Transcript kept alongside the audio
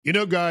You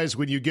know, guys,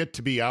 when you get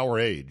to be our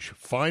age,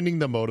 finding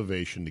the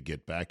motivation to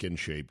get back in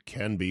shape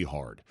can be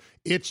hard.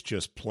 It's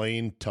just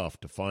plain tough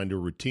to find a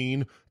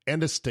routine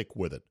and to stick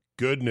with it.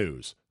 Good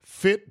news.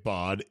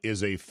 Fitbod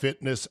is a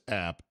fitness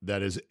app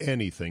that is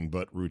anything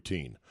but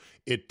routine.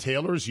 It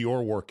tailors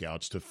your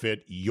workouts to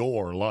fit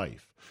your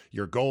life,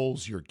 your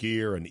goals, your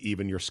gear, and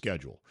even your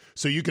schedule,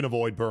 so you can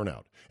avoid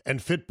burnout. And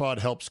Fitbod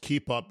helps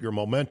keep up your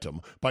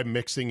momentum by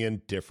mixing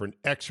in different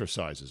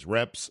exercises,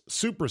 reps,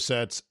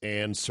 supersets,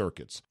 and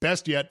circuits.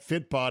 Best yet,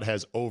 Fitbod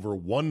has over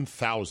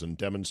 1,000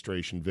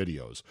 demonstration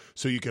videos,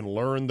 so you can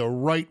learn the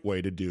right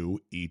way to do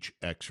each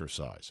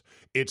exercise.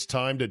 It's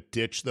time to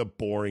ditch the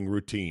boring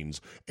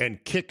routines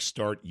and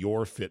kickstart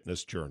your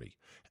fitness journey.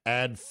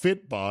 Add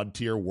Fitbod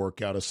to your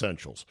workout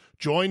essentials.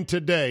 Join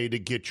today to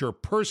get your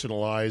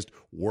personalized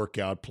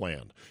workout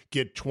plan.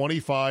 Get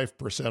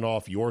 25%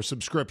 off your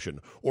subscription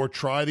or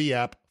try the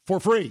app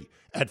for free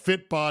at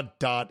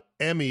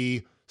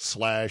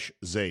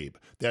fitbod.me/Zabe.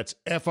 That's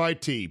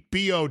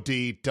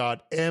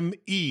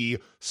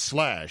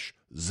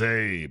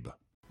fitbod.me/Zabe.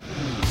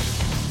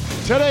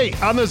 Today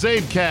on the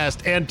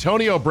Zabecast,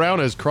 Antonio Brown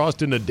has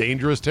crossed into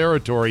dangerous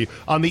territory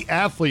on the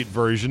athlete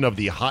version of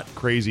the hot,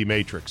 crazy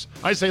Matrix.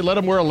 I say let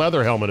him wear a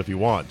leather helmet if he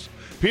wants.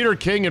 Peter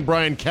King and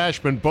Brian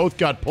Cashman both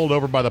got pulled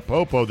over by the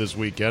Popo this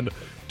weekend.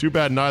 Too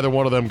bad neither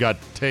one of them got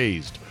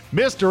tased.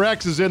 Mr.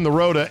 X is in the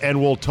Rota, and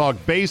we'll talk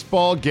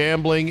baseball,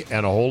 gambling,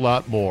 and a whole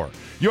lot more.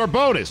 Your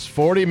bonus,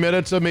 40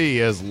 Minutes of Me,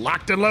 is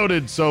locked and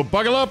loaded, so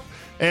buckle up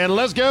and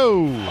let's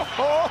go. Here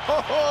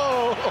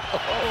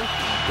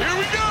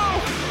we go.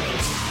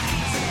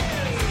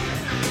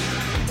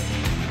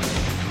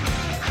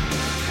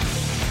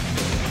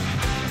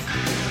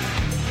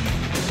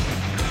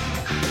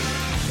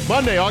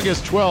 Monday,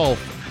 August 12th,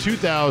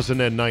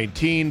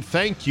 2019.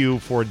 Thank you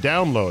for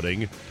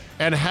downloading,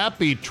 and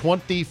happy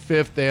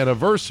 25th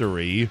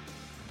anniversary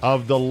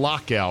of the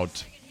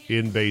lockout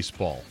in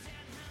baseball,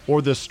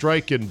 or the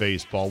strike in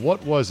baseball.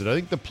 What was it? I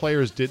think the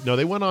players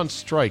they went on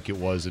strike. It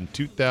was in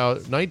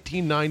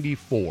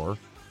 1994,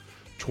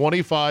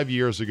 25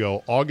 years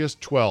ago,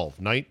 August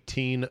 12th,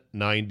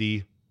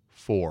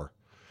 1994.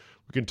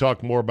 We can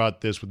talk more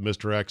about this with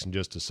Mr. X in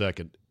just a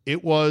second.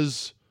 It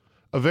was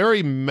a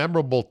very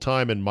memorable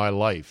time in my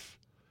life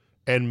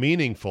and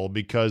meaningful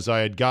because I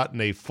had gotten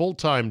a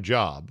full-time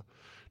job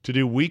to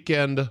do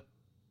weekend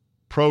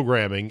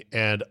programming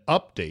and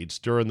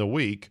updates during the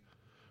week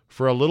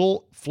for a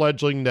little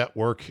fledgling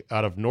network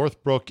out of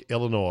Northbrook,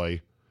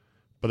 Illinois,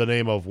 by the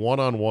name of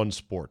One-on-One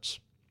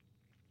Sports.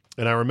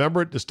 And I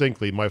remember it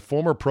distinctly. My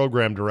former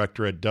program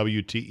director at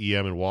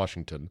WTEM in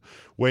Washington,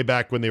 way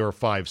back when they were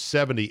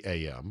 570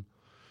 AM,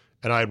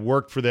 and I had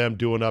worked for them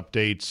doing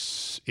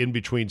updates in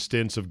between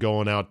stints of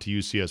going out to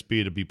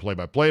UCSB to be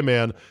play-by-play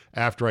man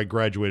after I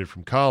graduated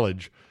from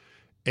college.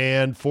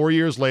 And 4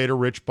 years later,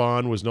 Rich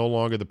Bond was no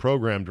longer the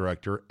program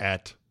director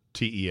at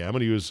TEM,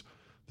 and he was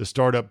the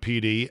startup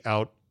PD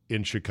out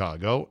in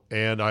Chicago.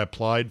 And I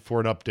applied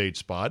for an update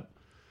spot.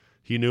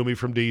 He knew me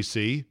from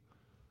D.C.,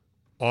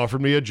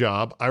 offered me a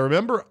job. I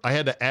remember I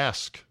had to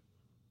ask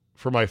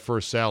for my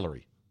first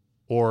salary,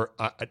 or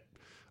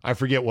I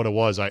forget what it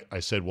was. I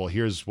said, well,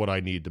 here's what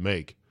I need to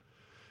make.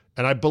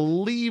 And I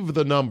believe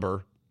the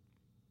number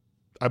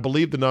was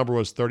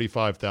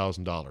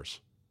 $35,000.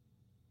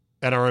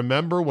 And I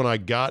remember when I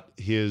got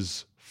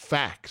his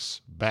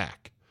fax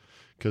back,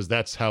 because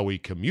that's how we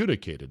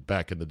communicated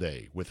back in the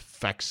day, with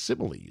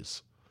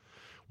facsimiles.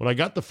 When I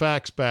got the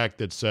fax back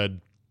that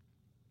said,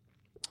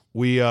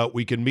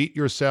 we can meet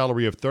your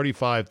salary of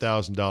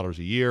 $35,000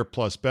 a year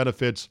plus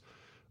benefits.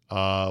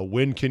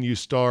 When can you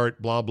start?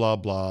 Blah, blah,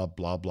 blah,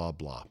 blah, blah,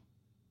 blah.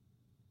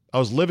 I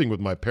was living with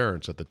my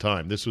parents at the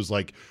time. This was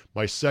like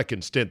my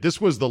second stint. This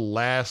was the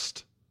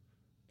last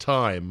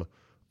time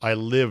I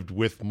lived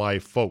with my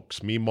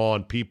folks, me, Ma,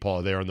 and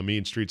Peepaw there on the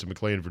mean streets of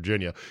McLean,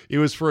 Virginia. It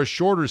was for a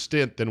shorter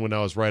stint than when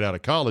I was right out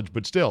of college,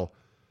 but still,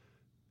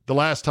 the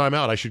last time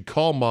out, I should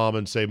call Mom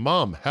and say,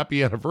 Mom,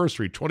 happy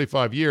anniversary,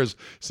 25 years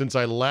since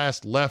I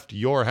last left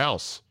your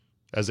house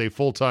as a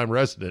full-time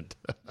resident.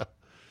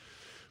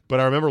 But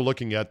I remember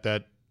looking at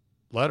that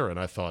letter and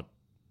I thought,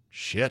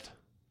 shit,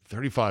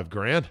 35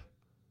 grand?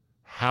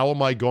 How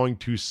am I going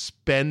to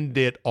spend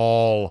it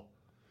all?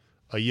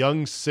 A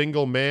young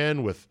single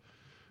man with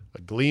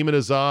a gleam in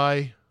his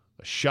eye,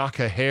 a shock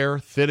of hair,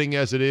 thinning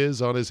as it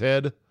is on his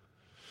head.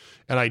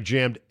 And I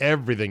jammed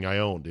everything I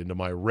owned into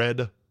my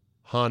red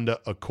Honda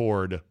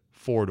Accord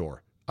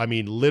four-door. I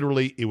mean,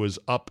 literally, it was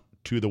up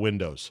to the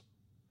windows.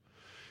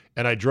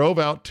 And I drove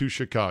out to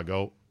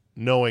Chicago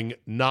knowing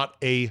not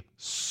a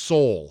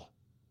soul.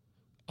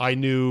 I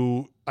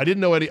didn't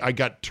know any. I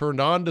got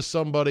turned on to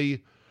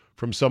somebody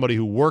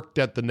who worked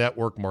at the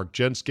network. Mark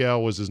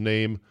Jenskow was his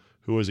name,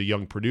 who was a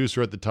young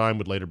producer at the time,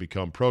 would later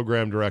become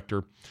program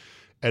director.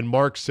 And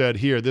Mark said,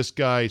 here, this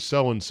guy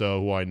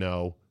so-and-so, who I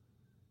know,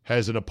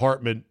 has an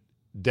apartment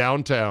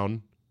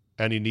downtown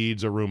and he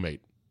needs a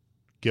roommate.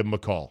 Give him a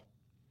call.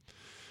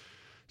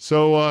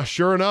 So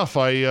sure enough,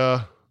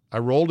 I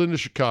rolled into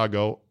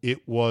Chicago.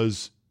 It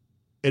was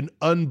an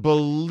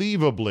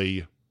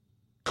unbelievably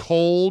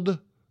cold,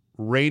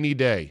 rainy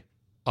day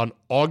on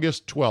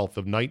August 12th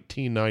of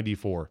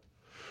 1994.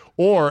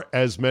 Or,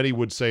 as many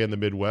would say in the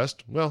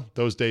Midwest, well,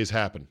 those days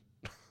happen.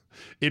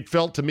 It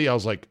felt to me, I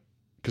was like,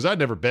 because I'd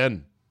never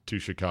been to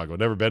Chicago,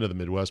 never been to the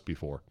Midwest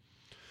before.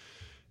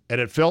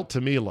 And it felt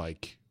to me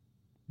like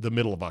the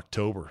middle of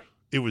October.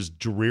 It was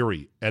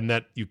dreary. And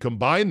that you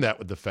combine that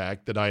with the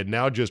fact that I had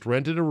now just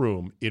rented a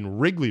room in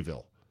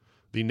Wrigleyville,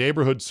 the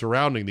neighborhood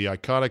surrounding the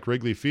iconic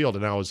Wrigley Field,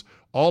 and I was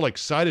all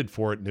excited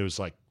for it, and it was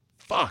like,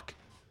 fuck,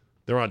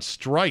 they're on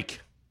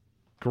strike.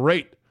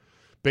 Great.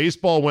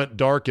 Baseball went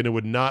dark, and it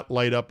would not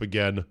light up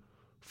again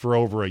for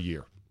over a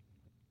year.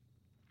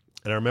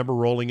 And I remember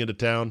rolling into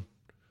town,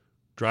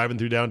 driving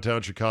through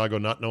downtown Chicago,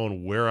 not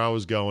knowing where I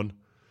was going.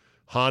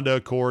 Honda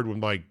Accord with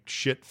my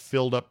shit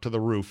filled up to the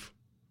roof.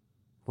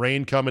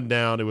 Rain coming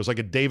down. It was like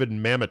a David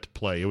Mamet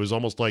play. It was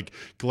almost like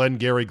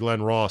Glengarry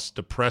Glen Ross,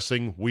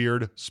 depressing,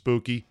 weird,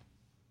 spooky.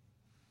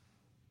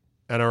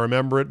 And I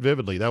remember it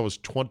vividly. That was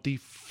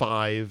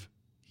 25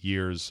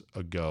 years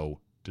ago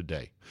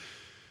today.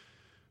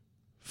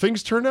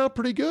 Things turned out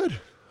pretty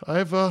good.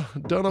 I've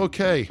done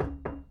okay.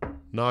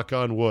 Knock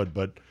on wood.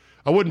 But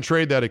I wouldn't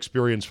trade that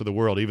experience for the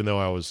world, even though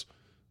I was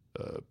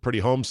pretty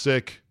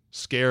homesick,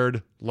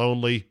 scared,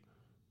 lonely,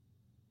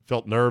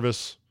 felt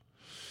nervous.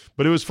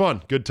 But it was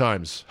fun. Good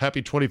times.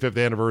 Happy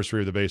 25th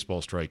anniversary of the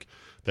baseball strike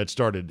that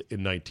started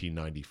in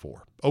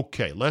 1994.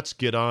 Okay, let's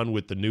get on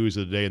with the news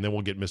of the day, and then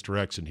we'll get Mr.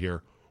 X in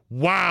here.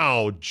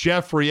 Wow,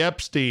 Jeffrey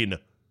Epstein,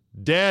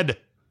 dead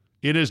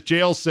in his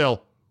jail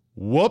cell.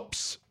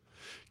 Whoops.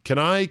 Can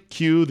I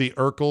cue the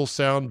Urkel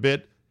sound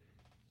bit?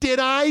 Did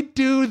I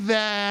do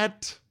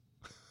that?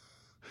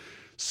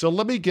 So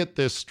let me get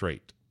this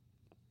straight.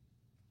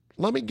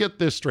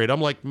 I'm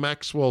like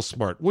Maxwell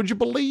Smart. Would you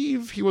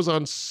believe he was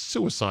on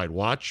suicide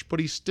watch, but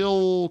he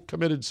still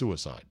committed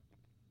suicide?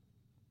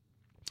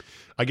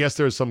 I guess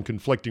there's some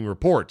conflicting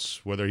reports,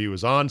 whether he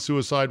was on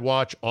suicide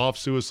watch, off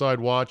suicide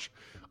watch.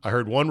 I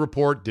heard one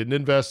report, didn't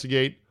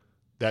investigate,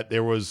 that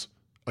there was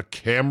a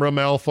camera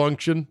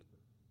malfunction.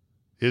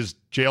 His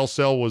jail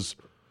cell was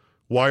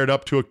wired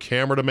up to a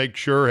camera to make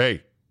sure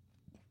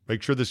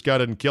this guy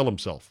didn't kill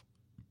himself.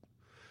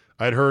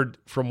 I'd heard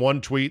from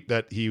one tweet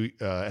that he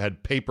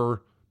had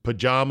paper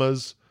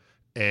pajamas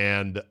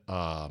and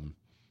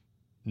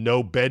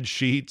no bed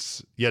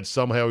sheets, yet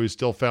somehow he was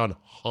still found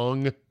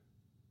hung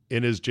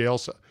in his jail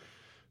cell.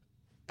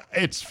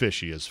 It's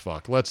fishy as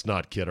fuck. Let's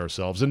not kid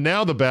ourselves. And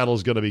now the battle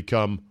is going to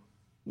become,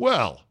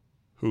 well,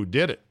 who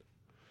did it?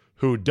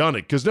 Who done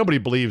it? Because nobody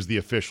believes the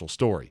official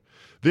story.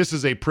 This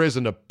is a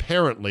prison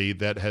apparently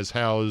that has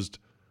housed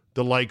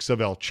the likes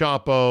of El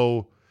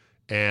Chapo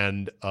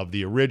and of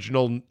the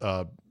original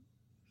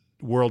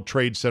World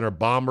Trade Center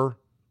bomber,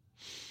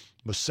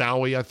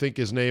 Moussaoui, I think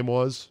his name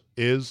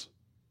is.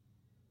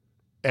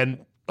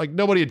 And like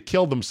nobody had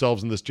killed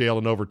themselves in this jail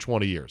in over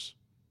 20 years.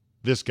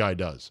 This guy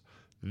does.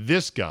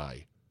 This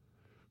guy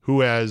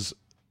who has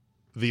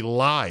the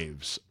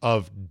lives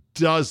of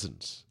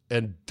dozens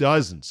and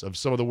dozens of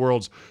some of the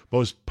world's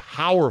most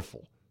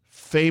powerful,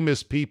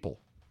 famous people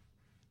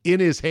in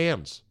his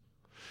hands,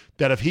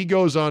 that if he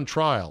goes on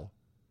trial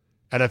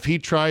and if he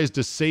tries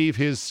to save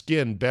his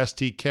skin best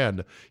he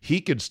can,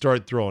 he could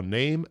start throwing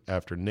name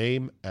after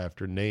name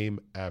after name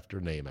after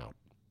name out.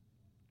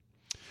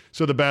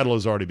 So the battle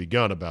has already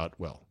begun about,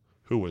 well,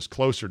 who was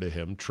closer to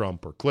him,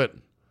 Trump or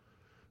Clinton?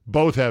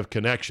 Both have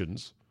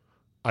connections.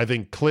 I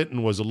think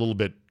Clinton was a little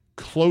bit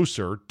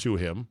closer to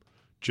him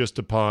just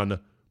upon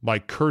my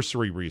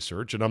cursory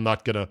research, and I'm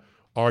not going to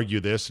argue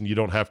this, and you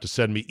don't have to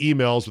send me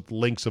emails with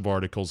links of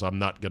articles. I'm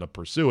not going to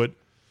pursue it.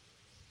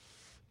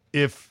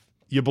 If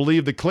you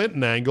believe the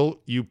Clinton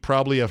angle, you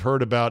probably have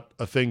heard about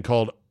a thing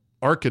called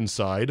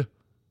Arkancide,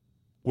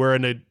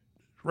 wherein a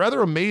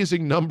rather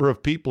amazing number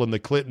of people in the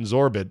Clintons'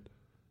 orbit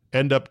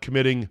end up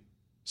committing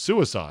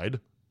suicide.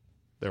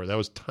 There, that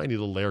was tiny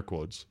little air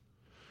quotes.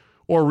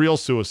 Or real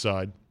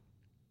suicide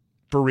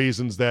for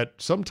reasons that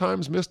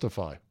sometimes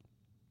mystify.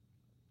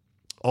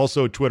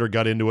 Also, Twitter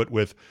got into it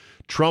with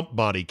Trump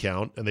body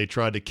count, and they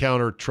tried to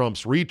counter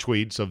Trump's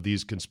retweets of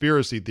these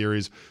conspiracy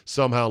theories,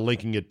 somehow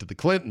linking it to the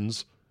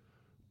Clintons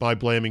by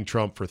blaming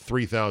Trump for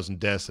 3,000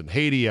 deaths in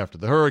Haiti after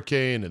the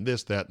hurricane and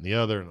this, that, and the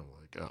other. And I'm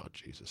like, oh,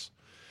 Jesus.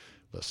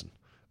 Listen,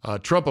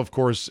 Trump, of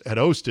course, had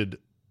hosted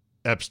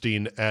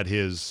Epstein at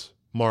his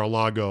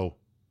Mar-a-Lago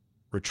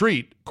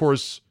retreat. Of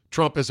course,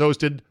 Trump has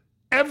hosted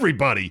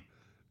everybody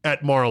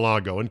at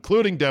Mar-a-Lago,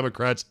 including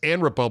Democrats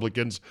and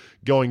Republicans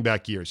going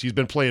back years. He's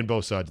been playing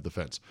both sides of the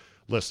fence.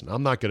 Listen,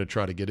 I'm not going to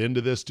try to get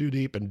into this too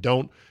deep, and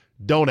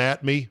don't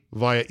at me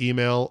via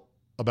email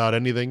about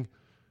anything.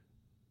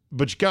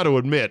 But you got to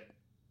admit,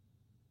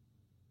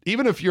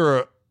 even if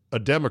you're a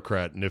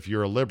Democrat and if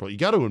you're a liberal, you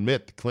got to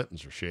admit the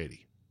Clintons are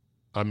shady.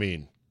 I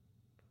mean,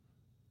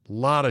 a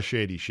lot of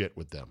shady shit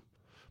with them.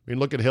 I mean,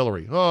 look at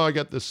Hillary. Oh, I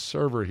got this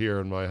server here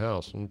in my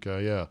house.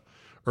 Okay, yeah.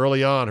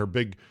 Early on, her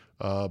big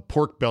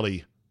pork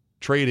belly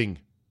trading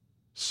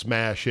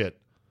smash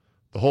hit.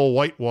 The whole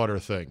Whitewater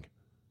thing.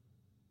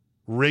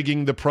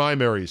 Rigging the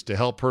primaries to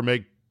help her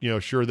make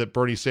sure that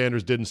Bernie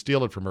Sanders didn't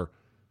steal it from her.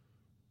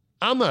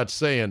 I'm not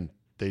saying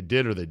they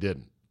did or they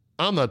didn't.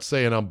 I'm not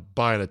saying I'm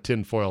buying a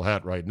tinfoil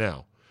hat right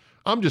now.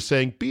 I'm just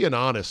saying be an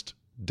honest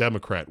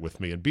Democrat with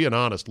me and be an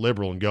honest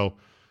liberal and go,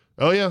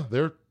 oh yeah,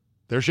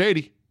 they're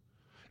shady.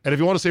 And if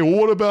you want to say, well,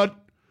 what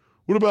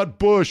about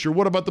Bush, or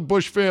what about the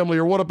Bush family,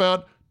 or what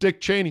about Dick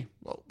Cheney?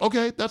 Well,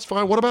 okay, that's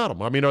fine. What about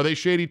them? I mean, are they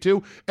shady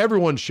too?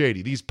 Everyone's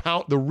shady.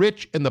 The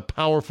rich and the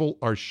powerful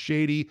are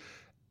shady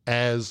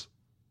as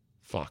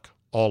fuck.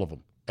 All of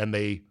them. And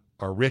they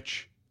are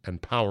rich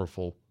and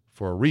powerful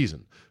for a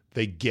reason.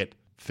 They get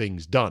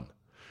things done.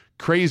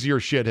 Crazier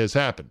shit has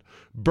happened.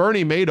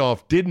 Bernie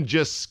Madoff didn't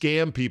just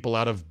scam people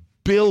out of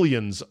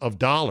billions of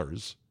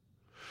dollars,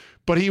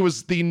 but he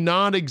was the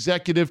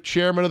non-executive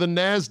chairman of the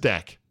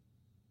NASDAQ.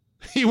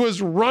 He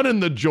was running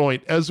the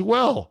joint as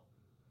well.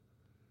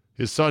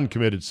 His son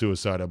committed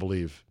suicide, I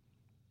believe,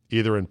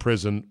 either in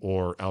prison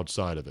or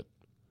outside of it.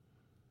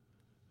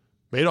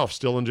 Madoff's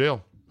still in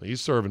jail.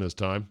 He's serving his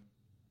time.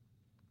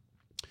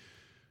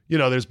 You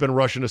know, there's been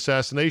Russian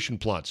assassination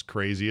plots,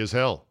 crazy as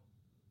hell.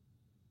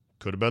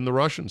 Could have been the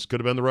Russians.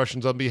 Could have been the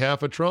Russians on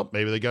behalf of Trump.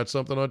 Maybe they got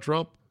something on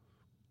Trump.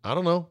 I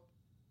don't know.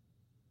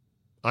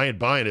 I ain't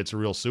buying it's a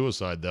real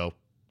suicide, though.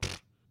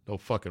 No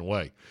fucking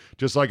way.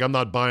 Just like I'm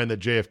not buying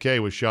that JFK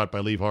was shot by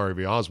Lee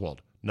Harvey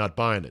Oswald. Not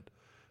buying it.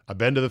 I've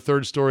been to the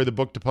third story of the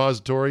book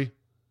depository.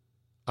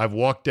 I've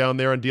walked down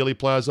there on Dealey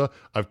Plaza.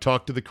 I've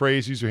talked to the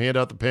crazies who hand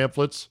out the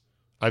pamphlets.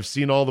 I've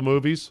seen all the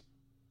movies.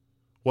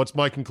 What's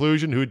my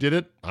conclusion? Who did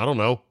it? I don't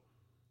know.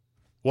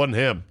 Wasn't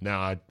him.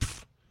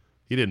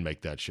 He didn't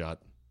make that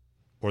shot.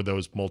 Or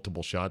those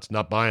multiple shots.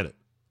 Not buying it.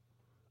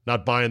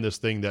 Not buying this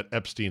thing that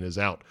Epstein is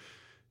out.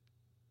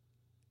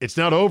 It's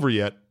not over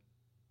yet,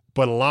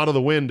 but a lot of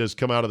the wind has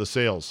come out of the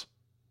sails.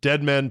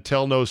 Dead men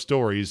tell no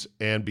stories,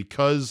 and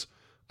because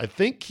I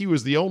think he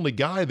was the only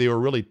guy they were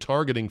really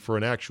targeting for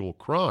an actual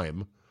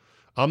crime,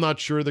 I'm not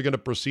sure they're going to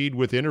proceed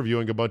with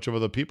interviewing a bunch of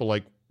other people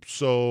like,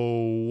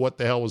 so what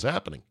the hell was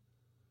happening?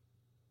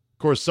 Of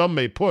course,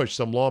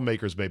 some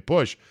lawmakers may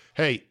push,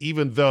 hey,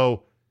 even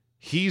though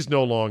he's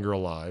no longer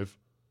alive,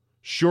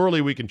 surely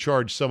we can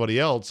charge somebody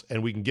else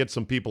and we can get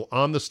some people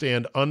on the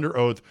stand under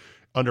oath,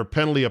 under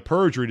penalty of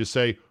perjury to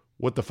say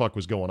what the fuck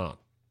was going on.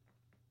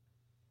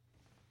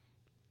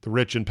 The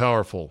rich and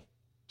powerful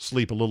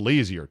sleep a little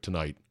easier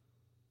tonight,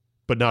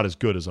 but not as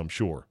good as I'm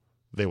sure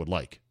they would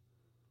like.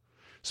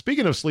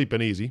 Speaking of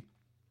sleeping easy,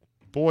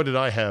 boy, did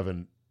I have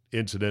an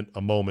incident,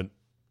 a moment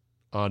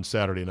on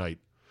Saturday night.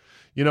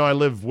 You know, I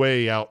live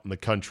way out in the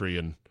country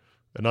in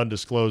an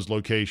undisclosed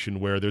location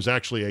where there's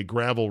actually a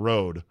gravel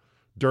road,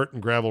 dirt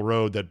and gravel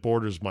road that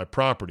borders my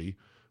property,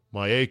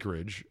 my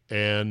acreage,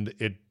 and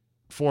it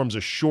forms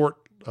a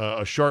sharp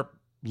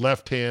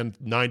left-hand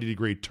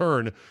 90-degree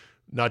turn,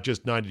 not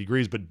just 90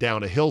 degrees, but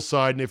down a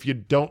hillside. And if you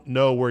don't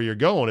know where you're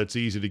going, it's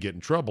easy to get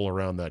in trouble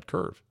around that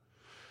curve.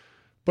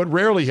 But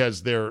rarely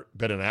has there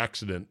been an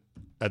accident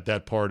at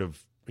that part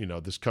of,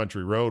 this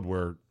country road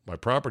where my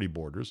property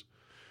borders.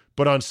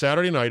 But on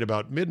Saturday night,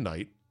 about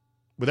midnight,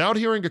 without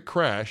hearing a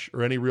crash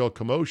or any real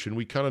commotion,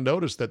 we kind of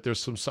noticed that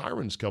there's some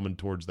sirens coming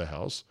towards the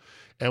house.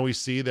 And we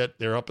see that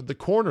they're up at the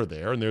corner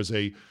there, and there's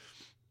a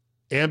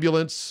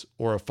ambulance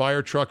or a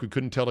fire truck, we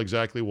couldn't tell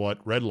exactly what,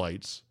 red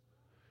lights.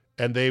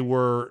 And they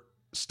were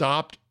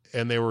stopped,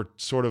 and they were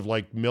sort of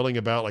like milling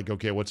about, like,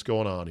 okay, what's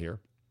going on here?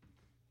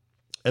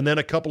 And then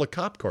a couple of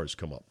cop cars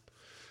come up.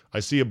 I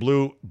see a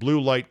blue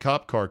light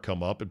cop car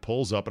come up. It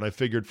pulls up, and I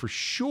figured for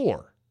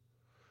sure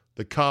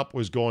the cop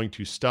was going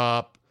to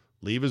stop,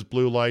 leave his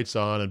blue lights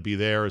on, and be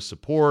there as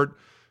support,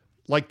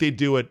 like they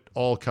do at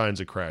all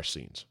kinds of crash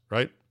scenes,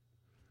 right?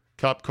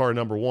 Cop car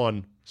number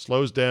one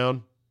slows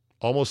down,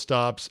 almost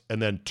stops,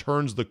 and then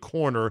turns the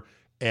corner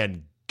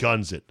and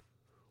guns it.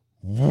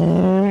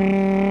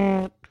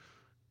 Gone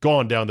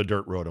down the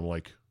dirt road. I'm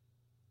like,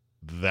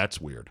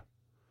 that's weird.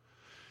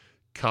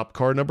 Cop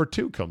car number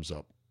two comes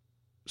up.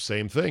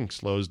 Same thing.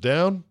 Slows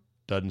down,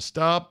 doesn't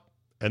stop,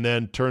 and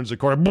then turns the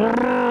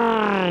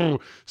corner,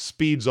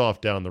 speeds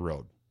off down the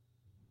road.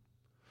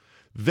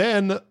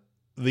 Then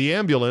the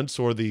ambulance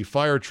or the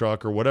fire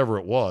truck or whatever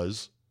it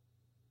was,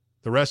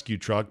 the rescue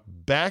truck,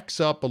 backs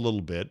up a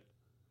little bit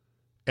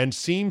and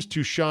seems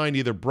to shine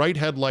either bright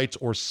headlights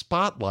or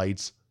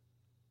spotlights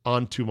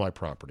onto my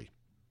property.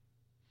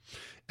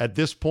 At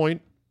this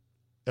point,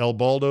 El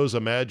Baldo's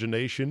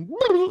imagination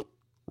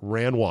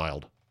ran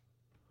wild.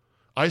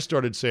 I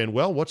started saying,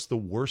 well, what's the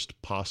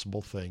worst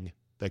possible thing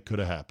that could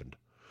have happened?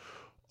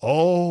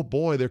 Oh,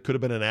 boy, there could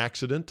have been an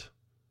accident,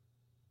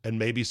 and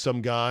maybe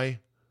some guy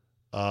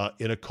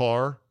in a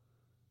car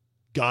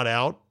got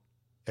out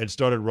and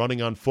started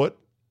running on foot,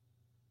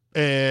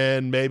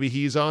 and maybe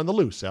he's on the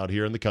loose out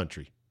here in the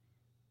country.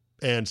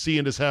 And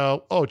seeing as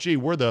how, oh, gee,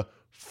 we're the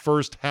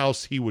first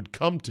house he would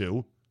come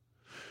to.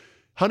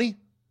 Honey,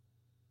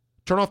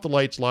 turn off the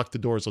lights, lock the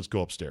doors, let's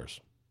go upstairs.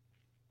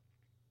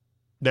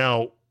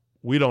 Now,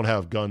 we don't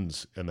have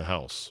guns in the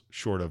house,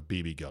 short of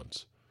BB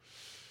guns.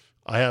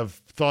 I have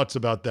thoughts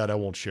about that. I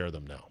won't share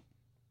them now.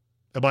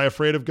 Am I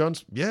afraid of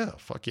guns? Yeah,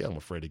 fuck yeah, I'm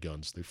afraid of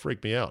guns. They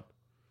freak me out.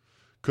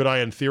 Could I,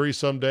 in theory,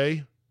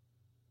 someday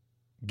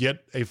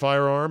get a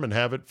firearm and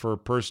have it for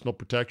personal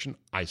protection?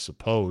 I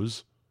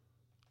suppose.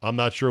 I'm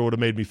not sure it would have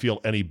made me feel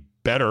any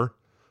better.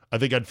 I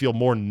think I'd feel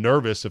more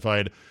nervous if I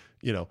had,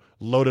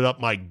 loaded up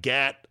my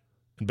gat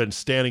and been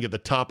standing at the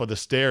top of the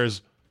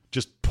stairs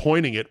just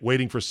pointing it,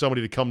 waiting for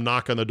somebody to come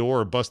knock on the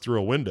door or bust through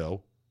a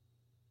window.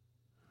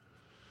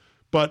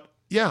 But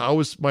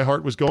yeah, my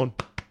heart was going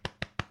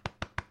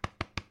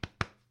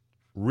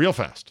real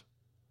fast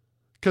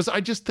because I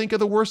just think of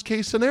the worst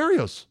case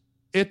scenarios.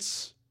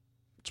 It's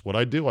what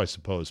I do, I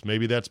suppose.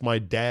 Maybe that's my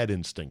dad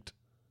instinct.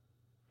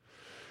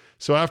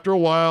 So after a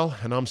while,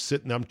 and I'm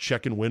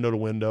checking window to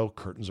window,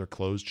 curtains are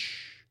closed.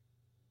 Shh.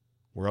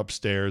 We're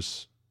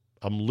upstairs.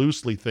 I'm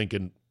loosely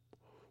thinking,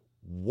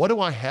 what do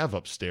I have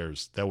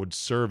upstairs that would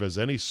serve as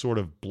any sort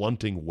of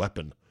blunting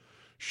weapon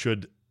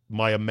should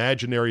my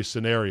imaginary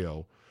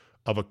scenario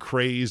of a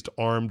crazed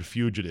armed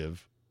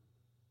fugitive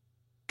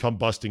come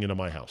busting into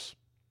my house?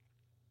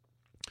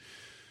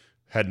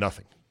 Had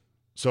nothing.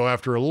 So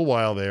after a little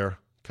while there,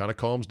 kind of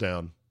calms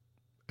down,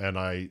 and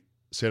I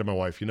say to my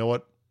wife, you know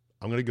what?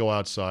 I'm going to go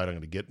outside. I'm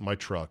going to get in my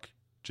truck,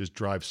 just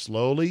drive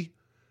slowly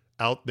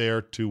out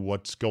there to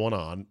what's going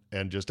on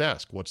and just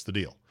ask, what's the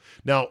deal?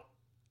 Now,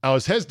 I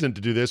was hesitant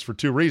to do this for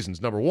two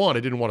reasons. Number one, I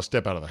didn't want to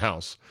step out of the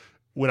house.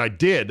 When I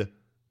did,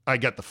 I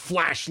got the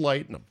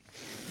flashlight and I'm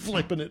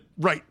flipping it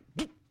right,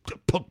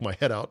 poke my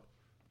head out.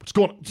 What's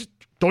going on? Just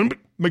don't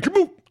make your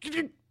move.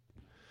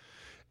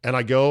 And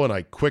I go and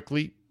I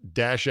quickly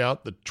dash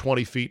out the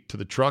 20 feet to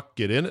the truck,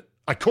 get in it.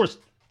 Of course,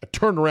 I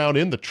turn around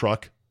in the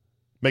truck,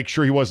 make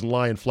sure he wasn't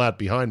lying flat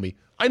behind me.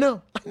 I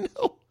know.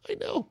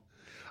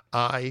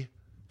 I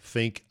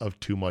think of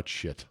too much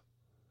shit.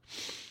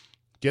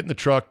 Get in the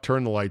truck,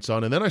 turn the lights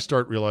on, and then I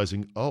start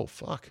realizing, oh,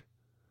 fuck.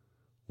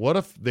 What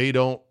if they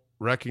don't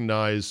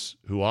recognize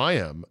who I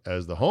am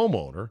as the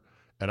homeowner,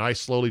 and I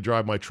slowly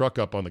drive my truck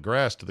up on the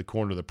grass to the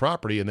corner of the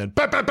property, and then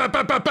bap, bap, bap,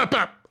 bap, bap, bap,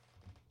 bap.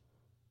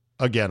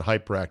 Again,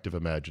 hyperactive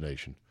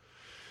imagination.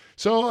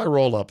 So I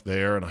roll up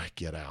there, and I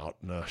get out,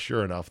 and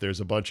sure enough, there's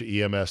a bunch of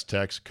EMS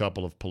techs, a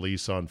couple of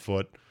police on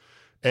foot,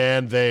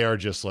 and they are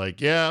just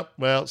like, yeah,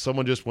 well,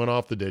 someone just went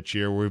off the ditch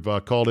here. We've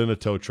called in a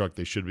tow truck.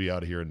 They should be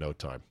out of here in no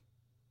time.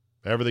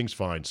 Everything's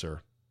fine,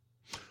 sir.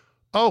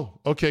 Oh,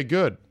 okay,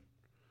 good.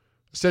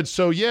 I said,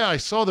 so yeah, I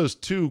saw those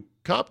two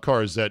cop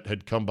cars that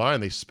had come by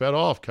and they sped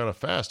off kind of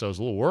fast. I was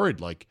a little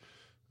worried, like,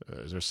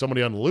 is there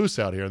somebody on the loose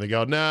out here? And they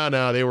go,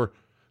 no, they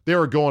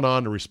were going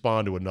on to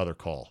respond to another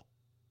call.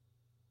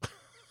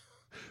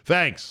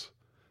 Thanks.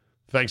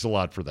 Thanks a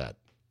lot for that.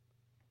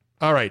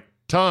 All right,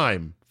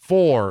 time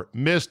for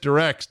Mr.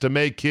 X to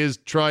make his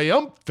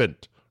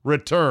triumphant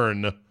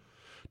return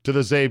to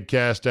the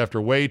Zabecast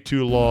after way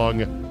too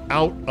long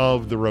out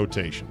of the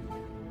rotation.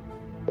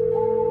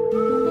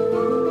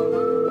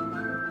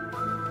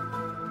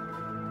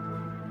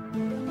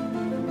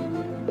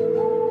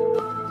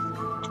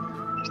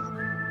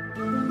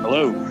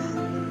 Hello.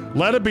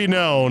 Let it be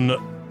known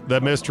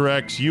that, Mr.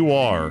 X, you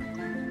are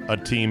a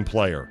team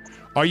player.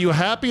 Are you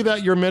happy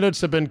that your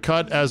minutes have been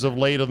cut as of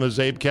late on the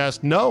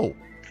Zabecast? No,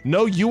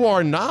 you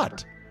are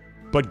not.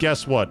 But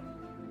guess what?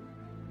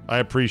 I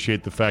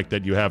appreciate the fact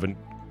that you haven't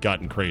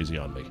gotten crazy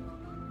on me.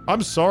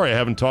 I'm sorry I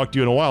haven't talked to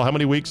you in a while. How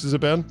many weeks has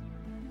it been?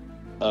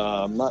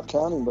 I'm not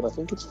counting, but I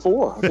think it's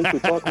 4. I think we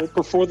talked right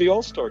before the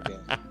All-Star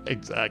game.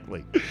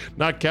 Exactly.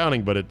 Not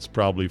counting, but it's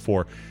probably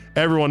 4.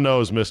 Everyone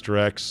knows, Mr.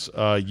 X,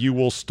 you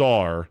will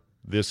star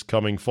this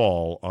coming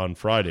fall on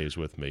Fridays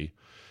with me,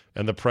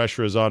 and the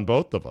pressure is on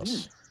both of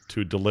us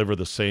to deliver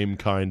the same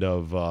kind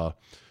of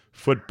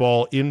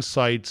football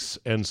insights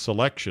and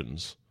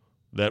selections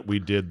that we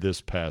did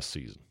this past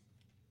season.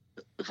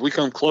 If we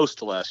come close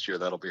to last year,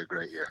 that'll be a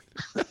great year.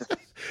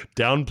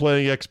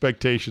 Downplaying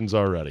expectations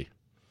already.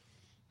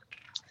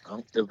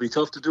 Well, it'll be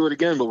tough to do it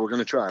again, but we're going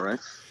to try, right?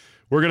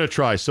 We're going to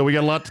try. So we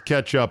got a lot to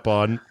catch up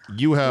on.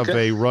 You have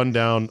a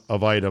rundown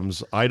of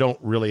items. I don't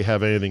really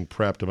have anything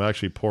prepped. I'm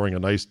actually pouring a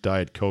nice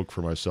Diet Coke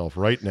for myself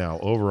right now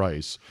over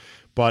ice.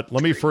 But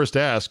let me first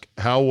ask,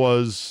 how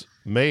was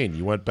Maine?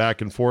 You went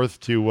back and forth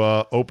to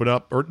open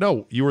up, or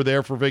no, you were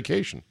there for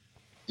vacation.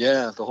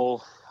 Yeah, the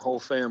whole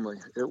family.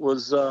 It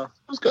was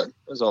good,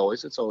 as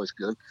always. It's always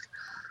good.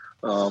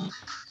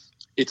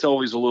 It's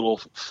always a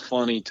little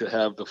funny to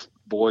have the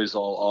boys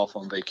all off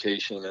on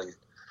vacation and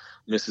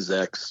Mrs.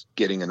 X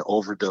getting an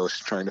overdose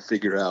trying to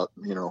figure out,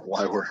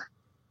 why we're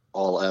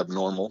all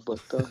abnormal,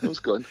 but it was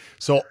good.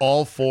 So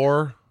all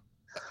 4,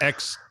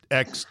 X2,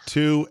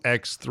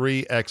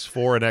 X3,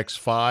 X4, and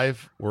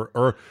X5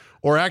 were,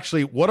 or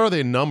actually, what are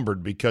they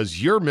numbered?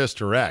 Because you're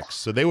Mr. X,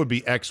 so they would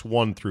be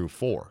X1 through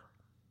 4.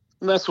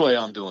 And that's why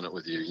I'm doing it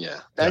with you,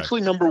 yeah. Okay.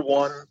 Actually, number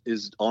 1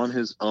 is on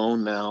his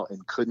own now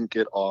and couldn't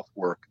get off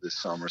work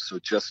this summer. So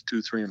just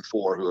 2, 3, and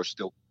 4, who are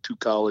still 2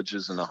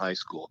 colleges and a high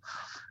school,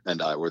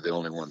 and I were the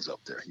only ones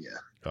up there, yeah.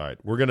 All right.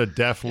 We're going to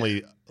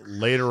definitely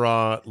later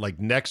on, like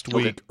next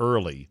week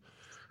early,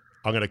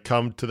 I'm going to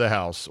come to the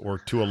house or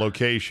to a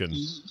location.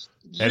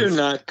 You're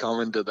not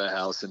coming to the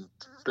house and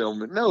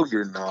filming. No,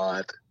 you're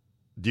not.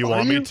 Do you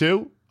want me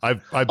to?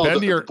 I've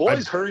been here. The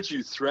boys heard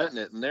you threaten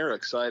it, and they're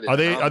excited.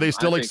 Are they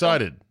still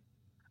excited?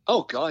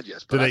 Oh God,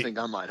 yes. But I think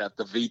I might have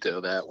to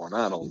veto that one.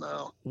 I don't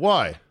know.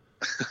 Why?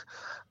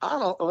 I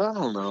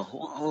don't know.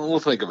 We'll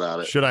think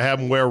about it. Should I have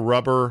them wear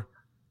rubber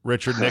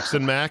Richard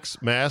Nixon masks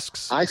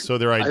so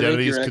their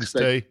identities can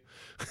stay?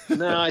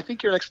 No, I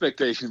think your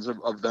expectations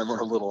of them are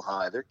a little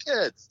high. They're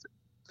kids.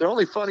 They're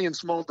only funny in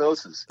small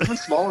doses, even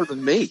smaller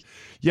than me.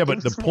 Yeah,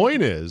 but the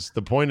point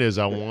is,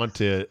 I want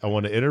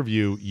to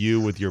interview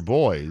you with your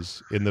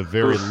boys in the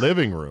very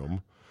living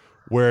room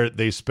where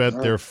they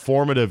spent their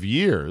formative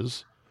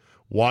years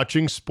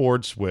watching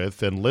sports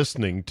with and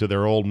listening to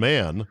their old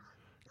man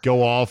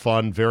go off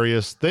on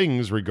various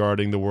things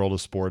regarding the world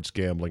of sports,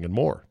 gambling, and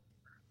more.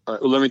 All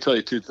right, well, let me tell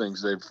you two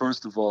things, Dave.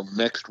 First of all,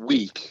 next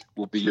week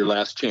will be your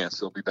last chance.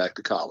 They'll be back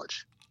to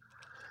college.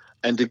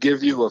 And to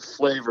give you a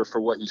flavor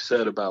for what you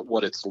said about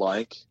what it's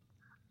like,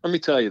 let me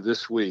tell you,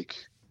 this week,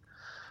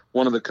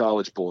 one of the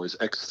college boys,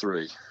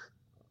 X3,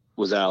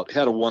 was out,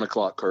 had a 1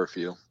 o'clock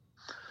curfew.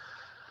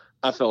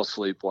 I fell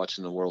asleep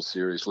watching the World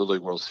Series, Little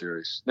League World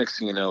Series. Next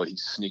thing you know,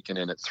 he's sneaking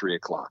in at 3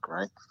 o'clock,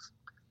 right?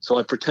 So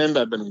I pretend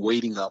I've been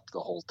waiting up the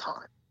whole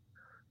time.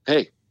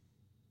 Hey,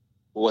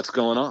 what's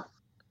going on?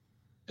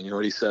 And you know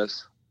what he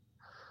says?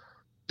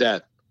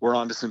 Dad, we're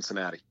on to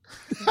Cincinnati.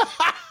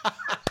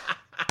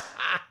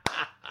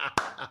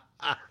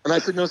 And I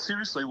said, no,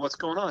 seriously, what's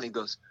going on? He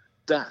goes,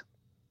 Dad,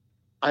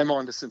 I'm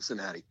on to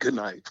Cincinnati. Good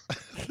night.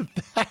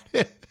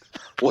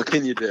 What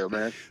can you do,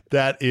 man?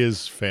 That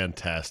is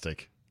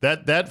fantastic.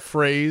 That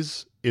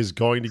phrase is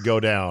going to go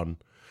down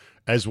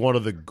as one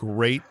of the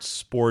great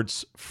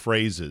sports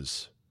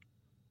phrases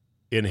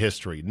in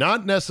history.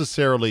 Not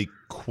necessarily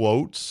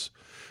quotes.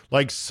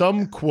 Like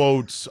some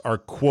quotes are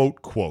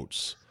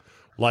quotes.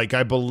 Like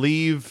I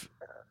believe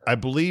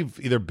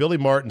either Billy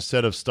Martin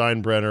said of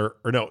Steinbrenner,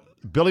 or no,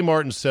 Billy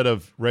Martin said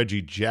of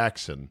Reggie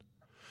Jackson,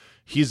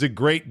 he's a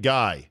great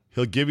guy.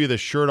 He'll give you the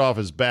shirt off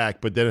his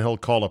back, but then he'll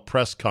call a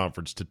press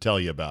conference to tell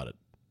you about it.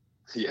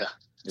 Yeah.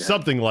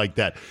 Something like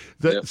that.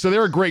 So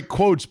there are great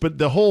quotes, but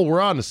the whole "we're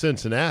on to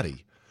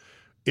Cincinnati"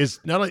 is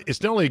not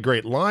only a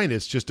great line,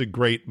 it's just a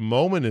great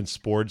moment in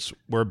sports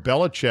where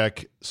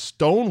Belichick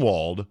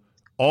stonewalled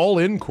all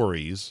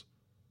inquiries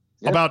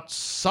about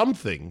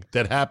something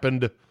that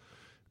happened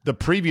the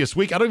previous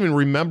week. I don't even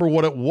remember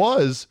what it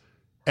was,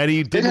 and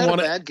he didn't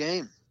want a bad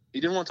game. He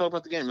didn't want to talk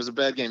about the game. It was a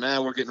bad game.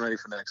 We're getting ready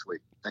for next week.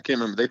 I can't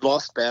remember. They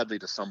lost badly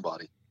to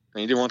somebody,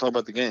 and he didn't want to talk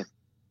about the game.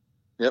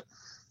 Yep.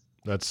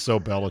 That's so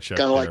Belichick.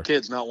 Kind of like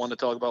kids not wanting to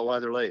talk about why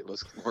they're late.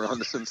 We're on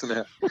to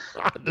Cincinnati.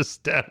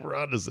 We're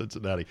on to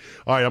Cincinnati.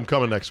 All right, I'm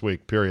coming next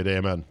week. Period.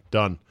 Amen.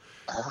 Done.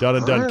 Done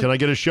and done. Right. Can I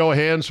get a show of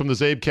hands from the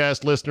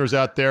Zabecast listeners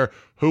out there?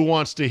 Who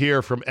wants to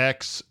hear from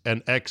X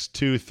and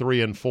X2,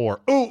 3, and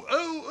 4? Ooh,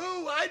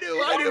 I do.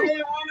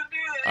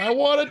 I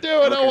want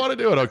to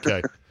do it.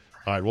 Okay.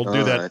 All right, we'll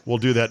do that. Right. We'll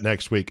do that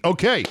next week.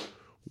 Okay.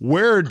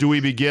 Where do we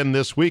begin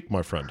this week,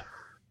 my friend?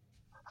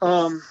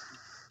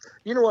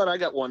 You know what? I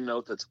got one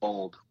note that's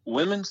old.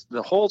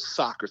 The whole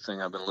soccer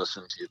thing I've been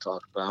listening to you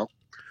talk about.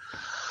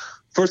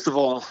 First of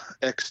all,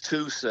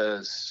 X2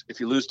 says if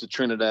you lose to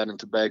Trinidad and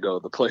Tobago,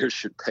 the players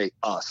should pay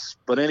us.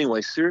 But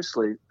anyway,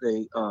 seriously,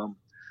 how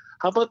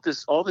about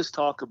this? All this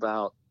talk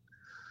about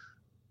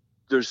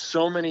there's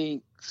so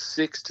many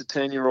 6 to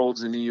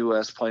 10-year-olds in the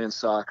U.S. playing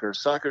soccer.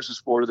 Soccer's a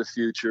sport of the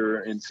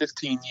future. In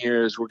 15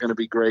 years, we're going to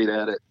be great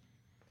at it.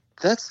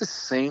 That's the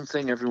same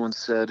thing everyone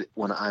said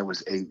when I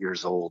was 8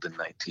 years old in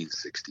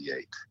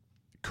 1968.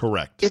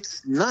 Correct.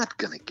 It's not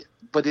going to get,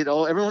 but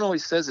everyone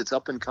always says it's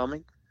up and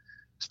coming.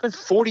 It's been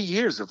 40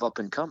 years of up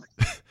and coming.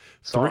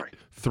 Sorry.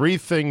 Three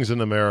things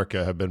in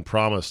America have been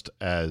promised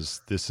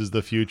as this is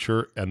the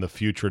future, and the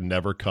future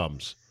never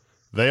comes.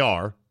 They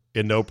are,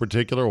 in no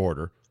particular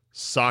order,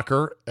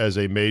 soccer as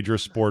a major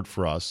sport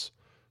for us,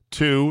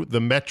 2, the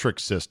metric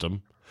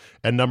system,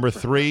 and number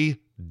 3,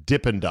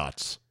 Dippin'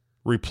 Dots,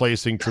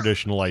 replacing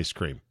traditional ice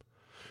cream.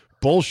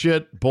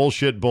 Bullshit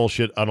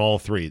on all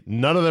 3.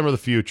 None of them are the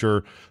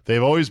future.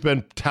 They've always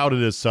been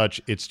touted as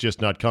such. It's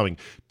just not coming.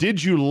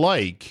 Did you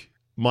like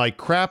my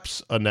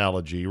craps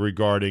analogy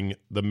regarding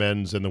the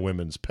men's and the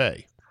women's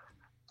pay?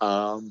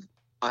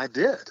 I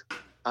did.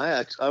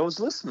 I was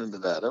listening to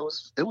that.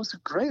 It was a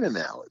great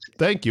analogy.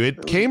 Thank you.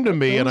 It came to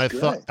me, and I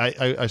thought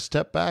I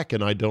stepped back,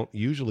 and I don't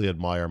usually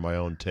admire my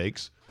own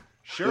takes.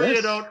 Sure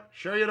you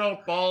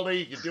don't,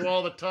 Baldy. You do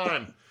all the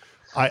time.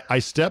 I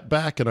stepped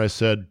back and I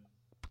said,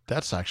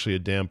 that's actually a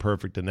damn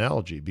perfect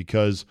analogy,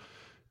 because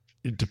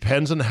it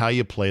depends on how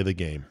you play the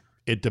game.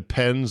 It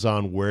depends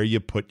on where you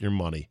put your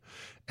money.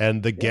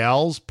 And the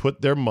gals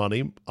put their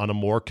money on a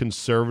more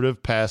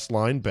conservative pass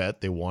line bet.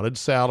 They wanted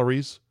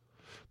salaries.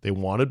 They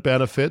wanted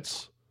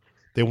benefits.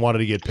 They wanted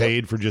to get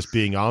paid for just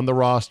being on the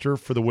roster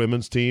for the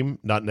women's team,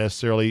 not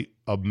necessarily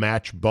a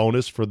match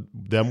bonus for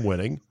them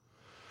winning.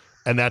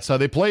 And that's how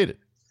they played it.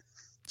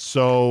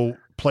 So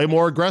play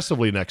more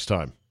aggressively next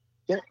time.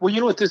 Yeah, well, you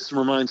know what this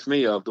reminds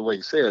me of, the way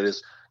you say it,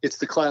 is it's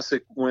the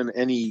classic when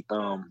any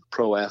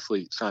pro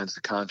athlete signs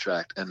the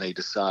contract and they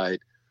decide,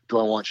 do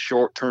I want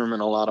short term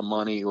and a lot of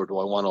money, or do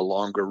I want a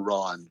longer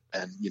run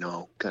and,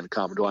 kind of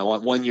comment? Do I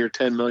want 1 year,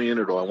 10 million,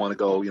 or do I want to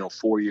go,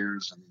 4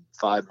 years and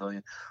 5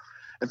 million.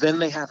 And then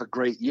they have a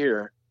great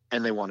year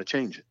and they want to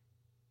change it.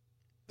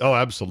 Oh,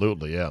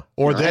 absolutely. Yeah.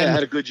 Or Hey, I then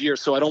had a good year,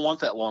 so I don't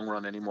want that long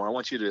run anymore. I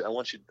want to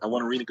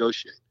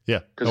renegotiate. Yeah.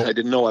 Because I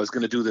didn't know I was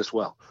going to do this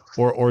well.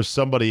 Or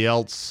somebody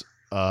else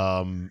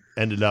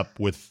ended up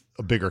with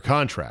a bigger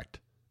contract.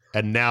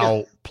 And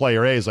now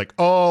player A is like,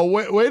 oh,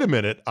 wait a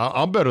minute.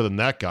 I'm better than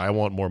that guy. I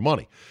want more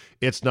money.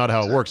 It's not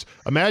how it works.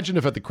 Imagine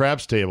if at the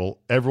craps table,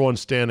 everyone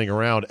standing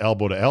around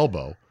elbow to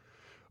elbow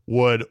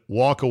would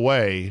walk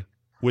away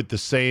with the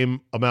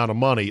same amount of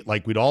money.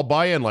 Like we'd all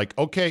buy in, like,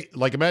 okay,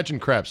 like imagine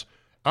craps.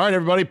 All right,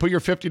 everybody, put your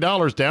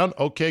 $50 down.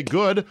 Okay,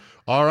 good.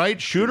 All right,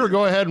 shooter,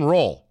 go ahead and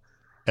roll.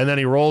 And then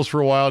he rolls for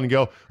a while and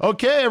go,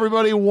 okay,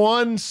 everybody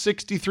won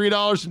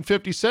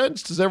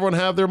 $63.50. Does everyone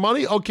have their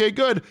money? Okay,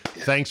 good.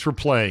 Thanks for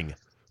playing.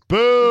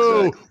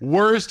 Boo! Exactly.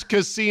 Worst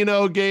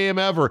casino game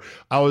ever.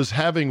 I was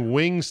having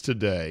wings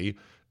today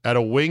at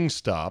a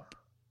Wingstop,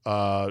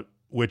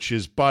 which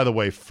is, by the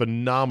way,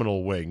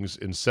 phenomenal wings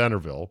in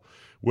Centerville,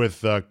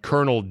 with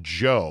Colonel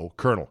Joe.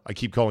 I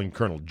keep calling him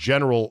Colonel.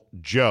 General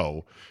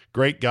Joe.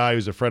 Great guy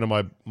who's a friend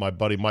of my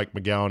buddy Mike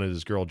McGowan and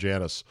his girl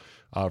Janice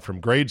from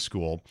grade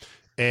school.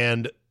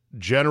 And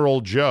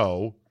General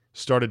Joe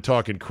started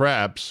talking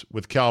craps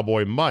with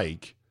Cowboy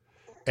Mike,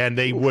 and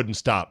they wouldn't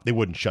stop. They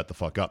wouldn't shut the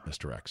fuck up,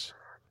 Mr. X.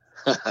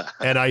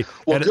 And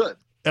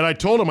I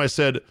told him, I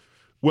said,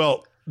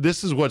 well,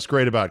 this is what's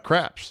great about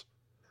craps.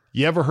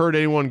 You ever heard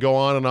anyone go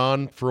on and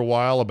on for a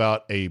while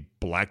about a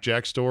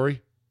blackjack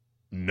story?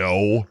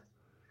 No,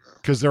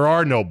 because there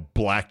are no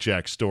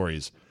blackjack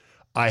stories.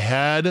 I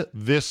had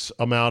this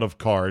amount of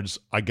cards.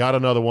 I got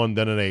another one,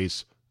 then an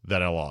ace,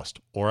 then I lost,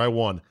 or I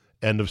won.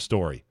 End of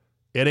story.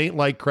 It ain't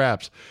like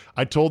craps.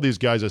 I told these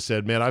guys, I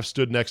said, man, I've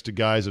stood next to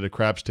guys at a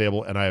craps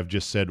table, and I have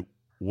just said,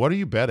 what are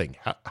you betting?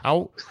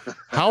 How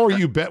are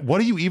you what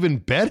are you even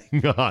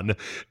betting on?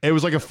 It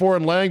was like a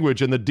foreign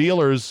language, and the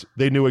dealers,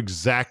 they knew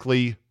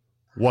exactly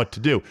what to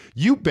do.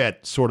 You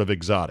bet sort of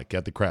exotic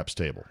at the craps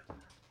table.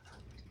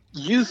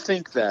 You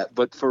think that,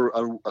 but for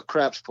a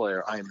craps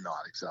player, I am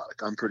not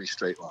exotic. I'm pretty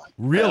straight line.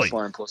 Really? Pass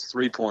line plus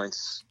 3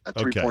 points, at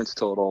 3 points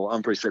total.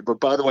 I'm pretty straight. But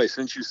by the way,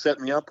 since you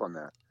set me up on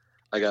that,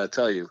 I got to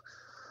tell you,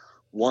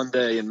 one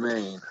day in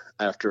Maine,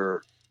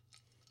 after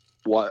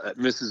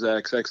Mrs.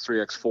 X,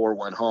 X3, X4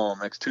 went home,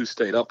 X2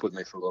 stayed up with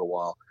me for a little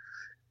while.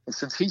 And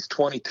since he's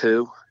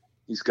 22,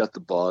 he's got the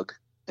bug,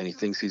 and he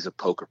thinks he's a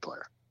poker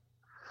player.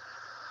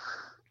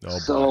 Oh,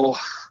 so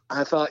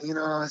I thought,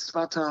 it's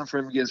about time for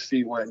him to get his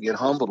feet wet and get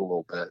humbled a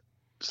little bit.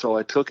 So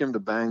I took him to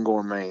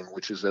Bangor, Maine,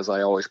 which is, as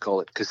I always call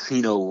it,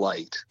 casino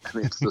light. I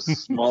mean, it's the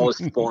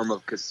smallest form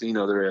of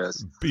casino there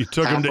is. You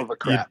took him to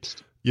craps.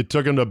 You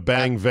took him to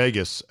Bang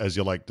Vegas, as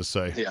you like to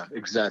say. Yeah,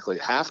 exactly.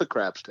 Half a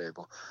craps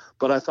table.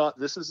 But I thought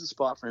this is the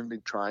spot for him to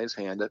try his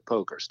hand at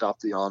poker, stop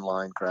the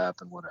online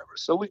crap and whatever.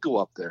 So we go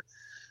up there.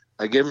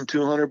 I give him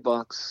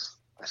 $200.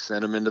 I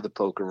send him into the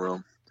poker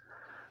room.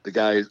 The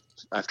guy,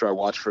 after I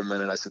watched for a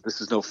minute, I said,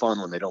 this is no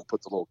fun when they don't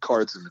put the little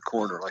cards in the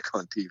corner like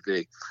on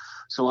TV.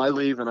 So I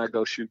leave and I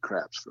go shoot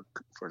craps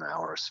for an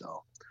hour or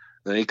so.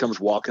 Then he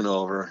comes walking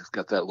over. He's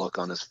got that look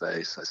on his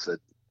face. I said,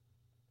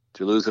 did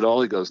you lose it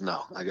all? He goes,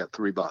 no, I got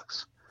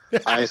 $3.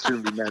 I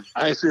assumed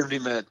he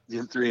meant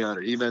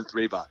 300. He meant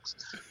 $3.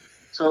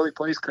 So he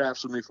plays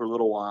craps with me for a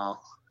little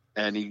while,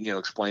 and he,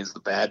 explains the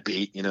bad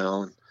beat,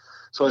 And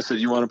so I said,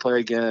 you want to play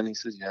again? He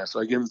says, yeah.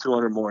 So I give him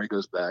 200 more. He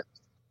goes back.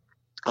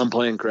 I'm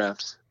playing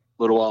craps.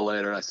 A little while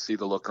later, I see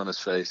the look on his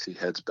face. He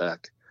heads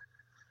back,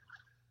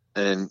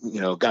 and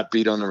got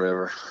beat on the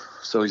river.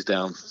 So he's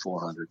down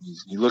 400.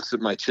 He looks at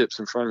my chips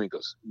in front of me. He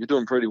goes, "You're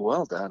doing pretty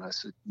well, Dad." I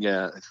said,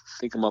 "Yeah, I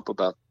think I'm up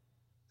about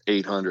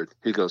 800."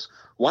 He goes,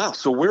 "Wow,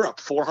 so we're up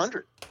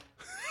 400."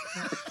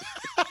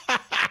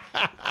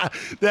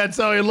 That's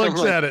how he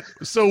looks at it.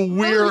 So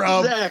we're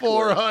up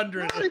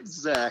 400. Not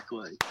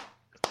exactly.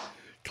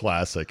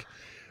 Classic.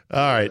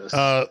 All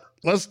right.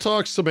 Let's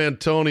talk some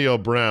Antonio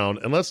Brown,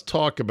 and let's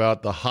talk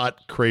about the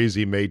hot,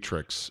 crazy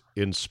matrix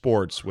in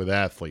sports with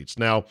athletes.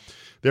 Now,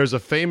 there's a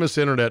famous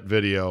internet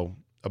video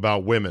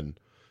about women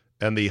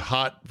and the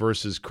hot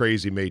versus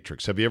crazy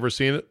matrix. Have you ever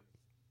seen it?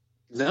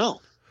 No.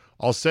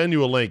 I'll send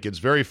you a link. It's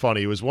very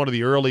funny. It was one of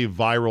the early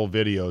viral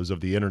videos of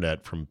the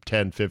internet from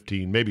 10,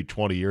 15, maybe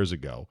 20 years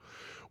ago,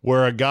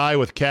 where a guy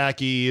with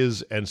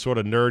khakis and sort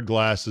of nerd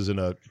glasses and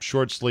a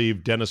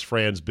short-sleeved Dennis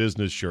Franz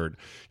business shirt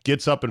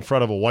gets up in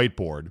front of a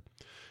whiteboard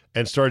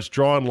and starts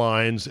drawing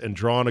lines and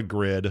drawing a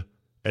grid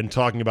and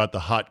talking about the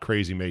hot,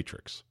 crazy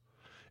matrix.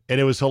 And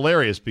it was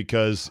hilarious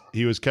because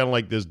he was kind of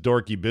like this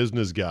dorky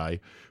business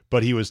guy,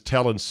 but he was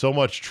telling so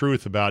much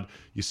truth about,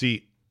 you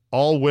see,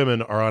 all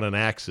women are on an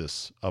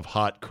axis of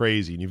hot,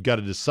 crazy, and you've got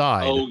to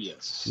decide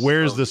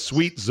where's the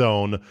sweet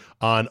zone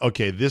on,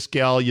 okay, this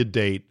gal you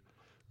date,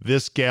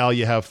 this gal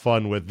you have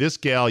fun with, this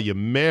gal you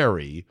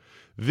marry,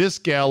 this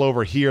gal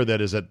over here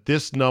that is at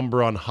this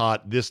number on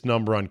hot, this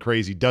number on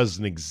crazy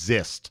doesn't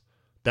exist.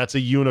 That's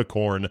a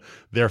unicorn.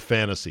 They're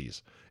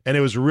fantasies. And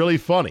it was really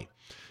funny.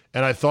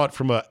 And I thought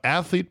from an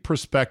athlete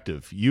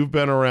perspective, you've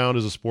been around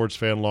as a sports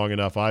fan long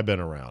enough, I've been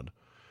around,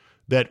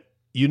 that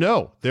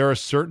there are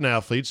certain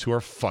athletes who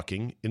are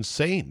fucking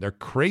insane. They're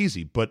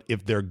crazy. But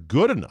if they're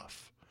good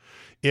enough,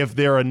 if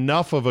they're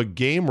enough of a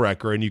game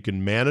wrecker and you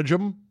can manage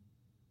them,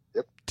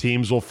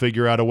 teams will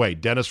figure out a way.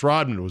 Dennis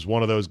Rodman was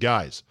one of those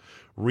guys.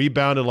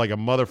 Rebounded like a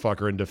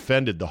motherfucker and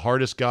defended the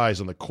hardest guys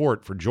on the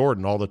court for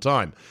Jordan all the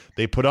time.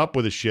 They put up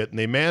with his shit and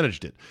they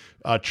managed it.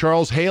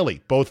 Charles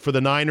Haley, both for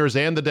the Niners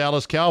and the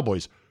Dallas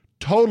Cowboys,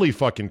 totally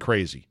fucking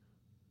crazy.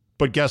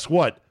 But guess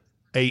what?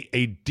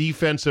 A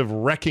defensive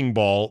wrecking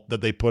ball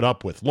that they put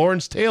up with.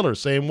 Lawrence Taylor,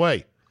 same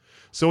way.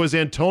 So is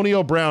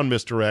Antonio Brown,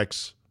 Mr.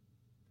 X,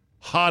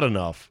 hot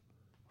enough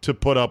to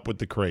put up with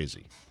the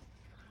crazy?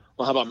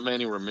 Well, how about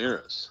Manny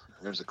Ramirez?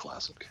 There's a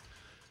classic.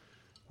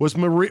 Was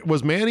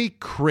Manny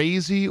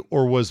crazy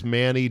or was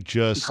Manny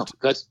just...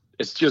 No,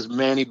 it's just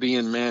Manny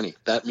being Manny.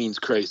 That means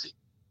crazy.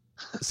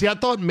 See, I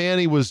thought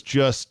Manny was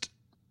just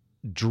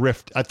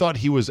drift. I thought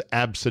he was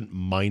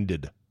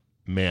absent-minded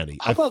Manny.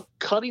 How about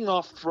cutting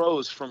off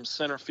throws from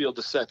center field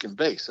to second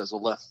base as a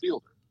left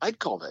fielder? I'd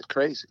call that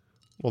crazy.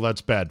 Well,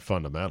 that's bad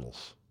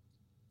fundamentals.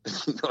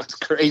 No, it's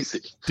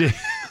crazy.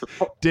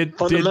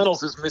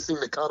 Fundamentals is missing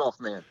the cutoff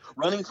man.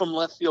 Running from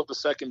left field to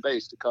second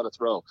base to cut a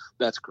throw,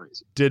 that's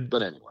crazy.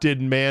 But anyway.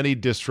 Did Manny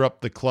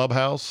disrupt the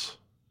clubhouse?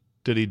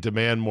 Did he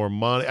demand more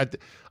money?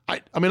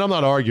 I mean, I'm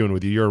not arguing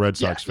with you. You're a Red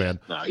Sox fan.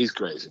 No, he's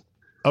crazy.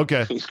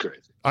 Okay. He's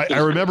crazy. I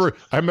remember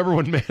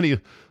when Manny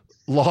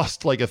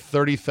lost like a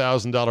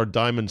 $30,000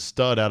 diamond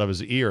stud out of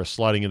his ear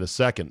sliding into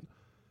second,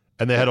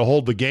 and they had to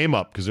hold the game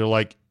up because they're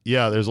like,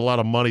 yeah, there's a lot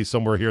of money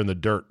somewhere here in the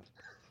dirt.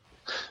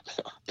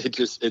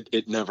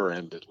 It never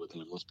ended with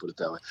him. Let's put it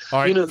that way. All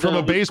right, from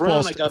a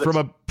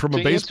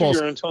baseball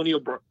your Antonio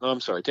Brown, I'm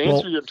sorry. To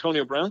answer your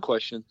Antonio Brown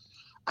question,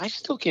 I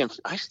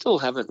still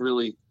haven't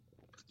really.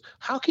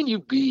 How can you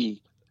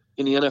be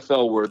in the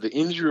NFL where the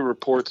injury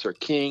reports are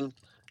king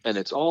and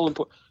it's all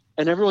important,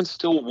 and everyone's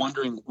still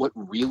wondering what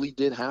really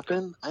did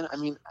happen? I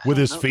mean, with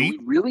his feet, do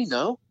we really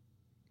know?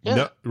 Yeah.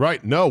 No,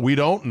 right? No, we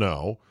don't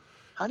know.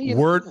 How do you?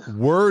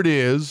 Word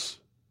is.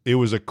 It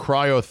was a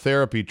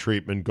cryotherapy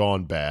treatment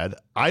gone bad.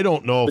 I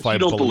don't know if I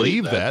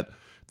believe that.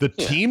 The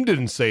team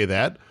didn't say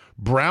that.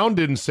 Brown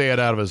didn't say it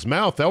out of his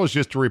mouth. That was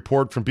just a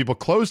report from people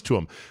close to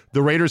him.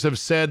 The Raiders have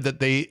said that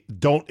they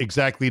don't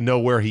exactly know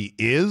where he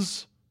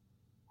is,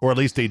 or at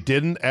least they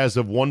didn't as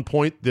of one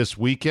point this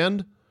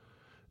weekend.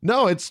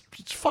 No, it's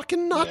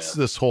fucking nuts,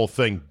 this whole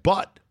thing.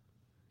 But,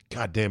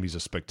 goddamn, he's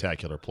a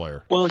spectacular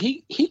player. Well,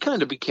 he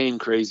kind of became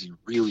crazy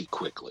really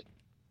quickly.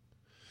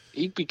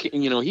 He became,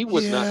 he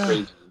was not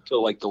crazy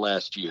until like the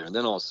last year, and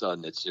then all of a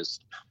sudden it's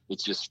just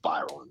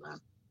spiraling, man.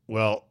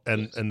 Well,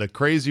 and the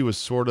crazy was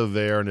sort of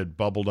there, and it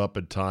bubbled up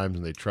at times,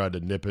 and they tried to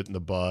nip it in the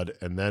bud,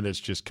 and then it's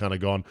just kind of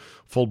gone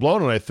full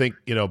blown. And I think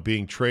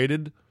being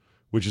traded,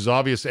 which is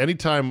obvious,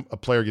 anytime a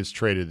player gets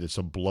traded, it's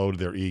a blow to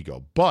their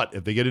ego. But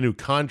if they get a new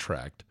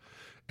contract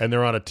and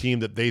they're on a team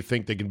that they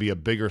think they can be a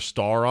bigger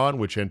star on,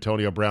 which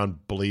Antonio Brown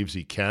believes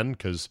he can,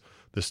 because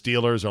the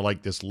Steelers are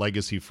like this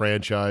legacy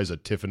franchise, a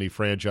Tiffany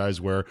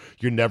franchise where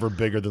you're never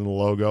bigger than the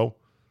logo.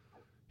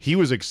 He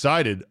was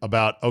excited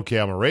about, okay,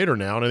 I'm a Raider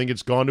now, and I think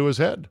it's gone to his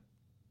head.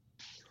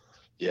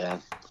 Yeah,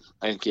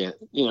 I can't,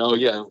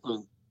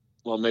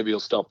 well, maybe he'll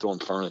stop throwing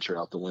furniture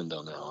out the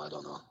window now. I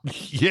don't know.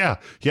 Yeah,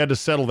 he had to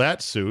settle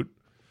that suit,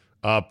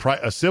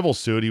 a civil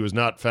suit. He was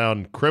not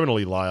found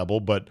criminally liable,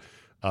 but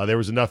there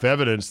was enough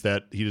evidence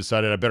that he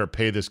decided I better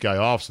pay this guy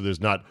off so there's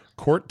not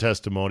court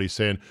testimony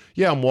saying,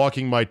 yeah, I'm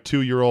walking my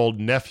 2-year-old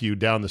nephew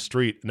down the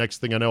street. Next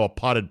thing I know, a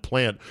potted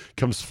plant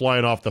comes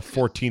flying off the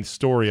 14th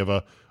story of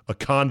a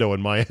condo in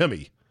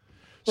Miami.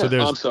 So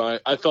I'm sorry.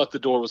 I thought the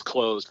door was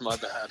closed. My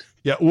bad.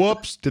 Yeah.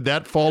 Whoops. Did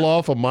that fall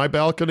off of my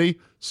balcony?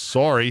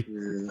 Sorry.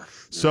 Yeah.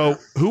 So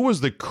who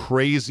was the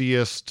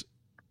craziest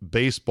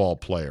baseball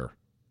player?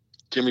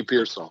 Jimmy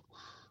Pearsall.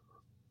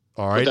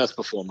 All right. But that's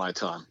before my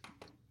time.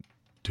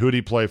 Who did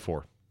he play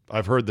for?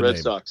 I've heard the Red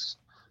name. Sox.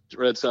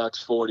 Red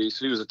Sox 40s.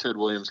 He was a Ted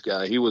Williams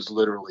guy. He was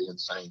literally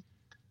insane.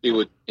 He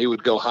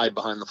would go hide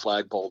behind the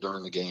flagpole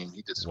during the game.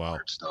 He did some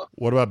weird stuff.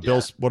 What about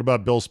Bill? What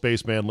about Bill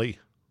Spaceman Lee?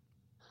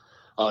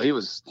 Oh, he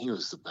was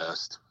the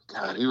best.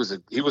 God, he was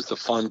the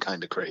fun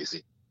kind of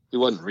crazy. He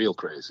wasn't real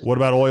crazy. What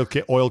about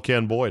Oil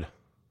Can Boyd?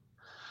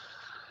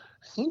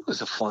 He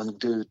was a fun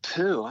dude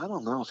too. I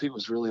don't know if he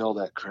was really all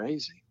that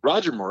crazy.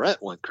 Roger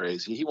Moret went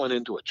crazy. He went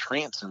into a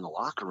trance in the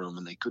locker room,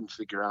 and they couldn't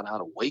figure out how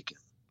to wake him.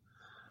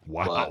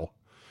 Wow.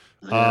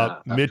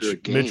 But,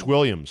 Mitch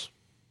Williams.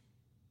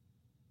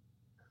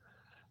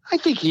 I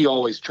think he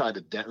always tried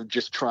to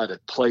just try to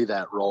play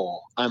that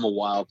role. I'm a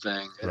wild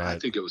thing, and I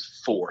think it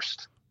was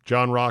forced.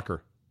 John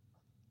Rocker.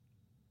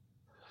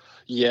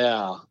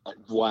 Yeah.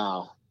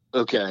 Wow.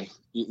 Okay.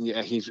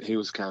 Yeah, he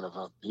was kind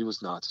of he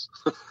was nuts.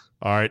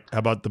 All right. How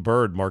about the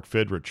Bird, Mark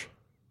Fidrich?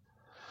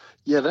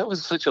 Yeah, that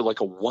was such a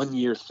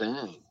 1-year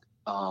thing.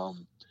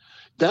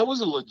 That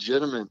was a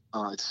legitimate.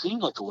 It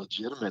seemed like a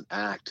legitimate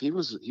act. He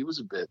was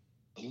a bit.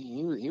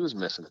 He was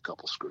missing a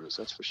couple screws.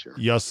 That's for sure.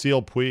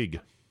 Yasiel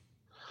Puig.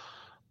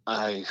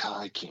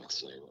 I can't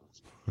say.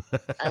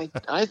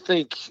 I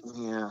think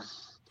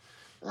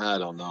I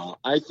don't know.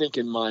 I think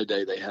in my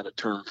day they had a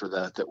term for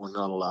that we're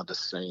not allowed to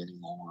say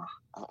anymore.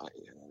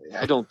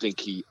 I don't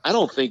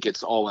think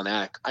it's all an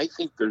act. I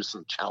think there's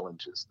some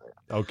challenges there.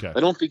 Okay. I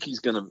don't think he's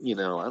gonna,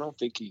 I don't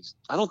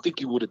think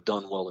he would have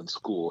done well in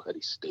school had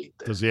he stayed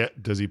there.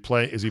 Does he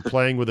play? Is he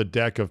playing with a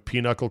deck of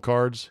pinochle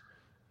cards?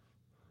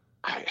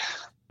 I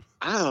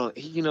don't.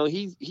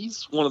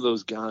 He's one of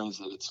those guys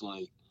that it's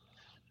like,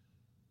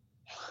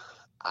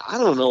 I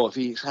don't know if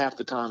he's half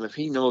the time if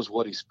he knows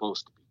what he's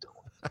supposed to be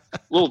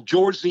doing. Little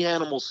George the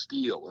Animal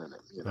Steel in him.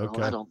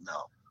 Okay. I don't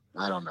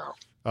know.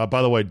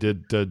 By the way,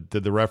 did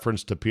the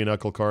reference to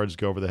pinochle cards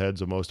go over the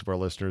heads of most of our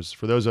listeners?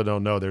 For those that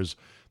don't know, there's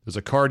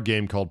a card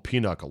game called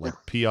Pinochle, like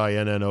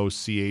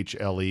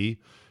Pinnochle,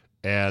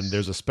 and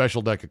there's a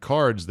special deck of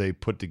cards they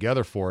put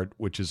together for it,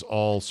 which is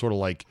all sort of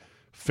like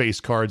face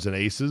cards and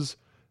aces.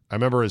 I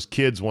remember as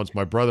kids, once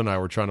my brother and I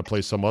were trying to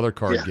play some other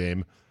card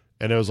game,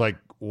 and it was like,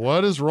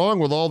 what is wrong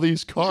with all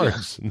these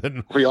cards? Yeah. And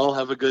then, we all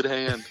have a good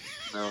hand.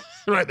 No.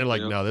 Right? They're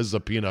like, no, this is a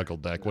pinochle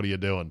deck. What are you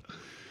doing?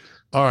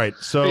 All right,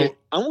 so hey,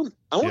 I want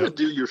to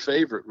do your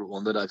favorite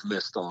one that I've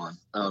missed on.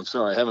 I'm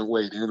sorry, I haven't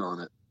weighed in on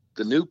it.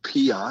 The new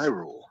PI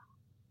rule.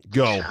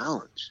 Go.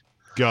 Challenge.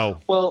 Go.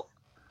 Well,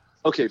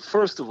 okay,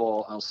 first of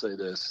all, I'll say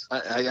this.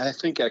 I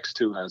think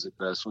X2 has it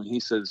best when he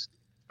says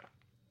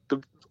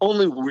the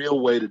only real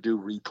way to do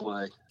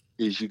replay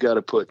is you got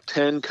to put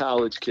 10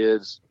 college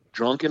kids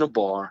drunk in a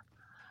bar,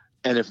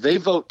 and if they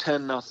vote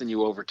 10-0,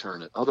 you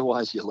overturn it.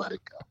 Otherwise, you let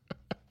it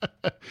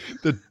go.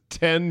 The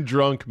 10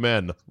 drunk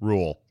men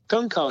rule.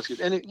 10 college kids.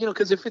 And,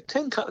 because if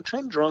 10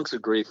 drunks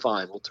agree,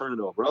 fine, we'll turn it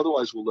over.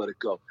 Otherwise, we'll let it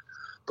go.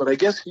 But I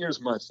guess here's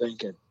my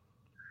thinking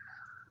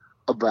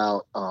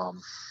about,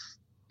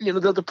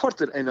 the part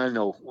that, and I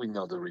know we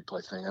know the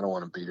replay thing. I don't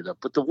want to beat it up.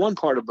 But the one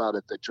part about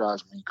it that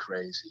drives me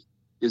crazy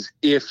is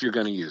if you're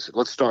going to use it.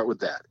 Let's start with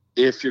that.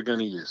 If you're going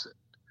to use it.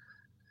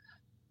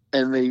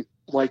 And they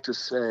like to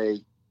say,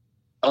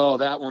 oh,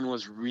 that one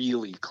was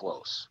really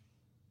close.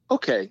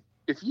 Okay,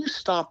 if you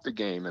stop the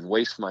game and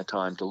waste my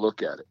time to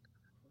look at it,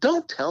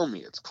 don't tell me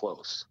it's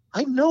close.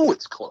 I know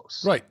it's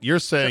close. Right. You're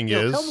saying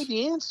tell me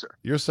the answer.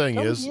 You're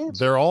saying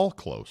they're all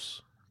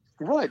close.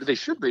 Right. They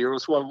should be, or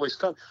else why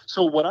waste time.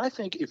 So what I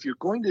think, if you're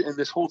going to, in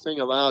this whole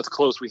thing of, it's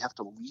close, we have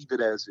to leave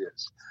it as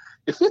is.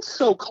 If it's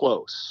so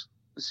close,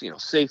 it's,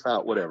 safe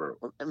out, whatever,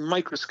 a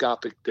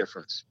microscopic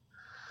difference,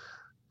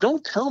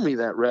 don't tell me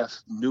that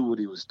ref knew what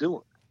he was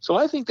doing. So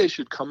I think they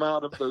should come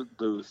out of the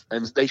booth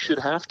and they should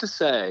have to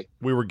say,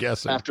 we were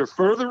guessing. After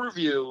further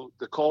review,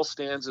 the call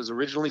stands as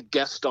originally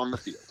guessed on the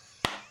field.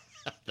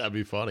 That'd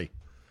be funny.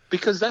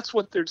 Because that's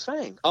what they're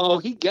saying. Oh,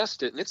 he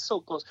guessed it, and it's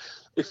so close.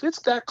 If it's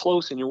that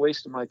close and you're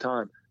wasting my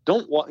time,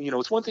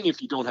 it's one thing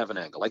if you don't have an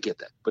angle. I get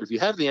that. But if you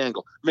have the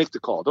angle, make the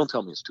call. Don't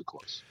tell me it's too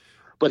close.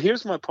 But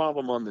here's my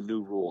problem on the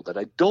new rule that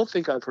I don't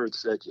think I've heard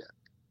said yet.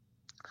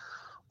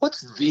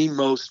 What's the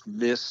most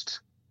missed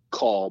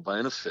call by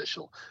an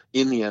official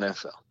in the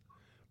NFL?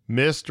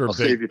 Missed or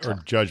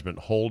judgment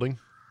holding?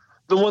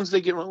 The ones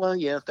they get wrong. Well,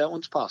 yeah, that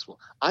one's possible.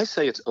 I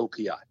say it's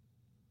OPI.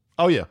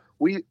 Oh, yeah.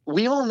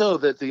 We all know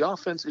that the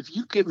offense, if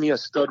you give me a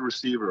stud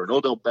receiver, an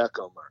Odell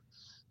Beckham or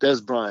Des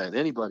Bryant,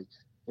 anybody,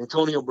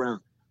 Antonio Brown,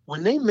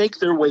 when they make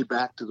their way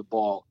back to the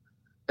ball,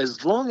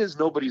 as long as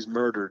nobody's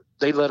murdered,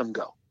 they let them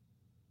go.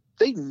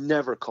 They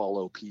never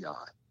call OPI.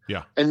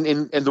 Yeah.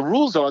 And the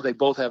rules are they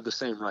both have the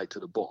same right to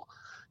the ball.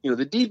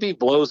 The DB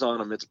blows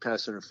on him, it's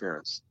pass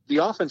interference. The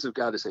offensive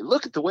guy to say,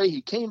 look at the way he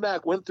came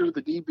back, went through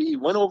the DB,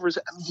 went over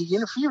he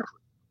interfered.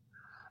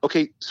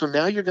 Okay, so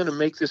now you're going to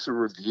make this a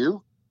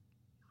review?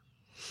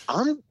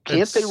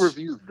 Can't they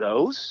review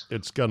those?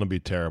 It's going to be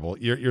terrible.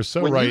 You're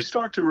so right. When you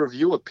start to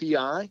review a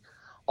PI,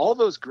 all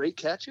those great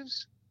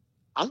catches,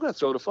 I'm going to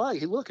throw the flag.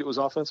 Hey, look, it was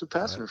offensive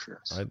pass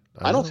interference.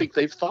 I don't think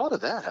they've thought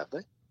of that, have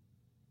they?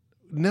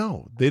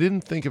 No, they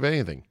didn't think of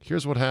anything.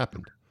 Here's what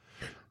happened.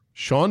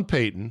 Sean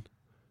Payton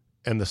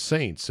and the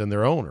Saints and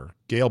their owner,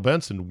 Gail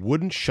Benson,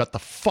 wouldn't shut the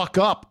fuck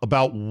up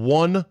about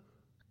one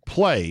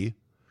play,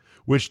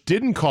 which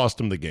didn't cost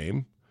them the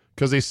game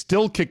because they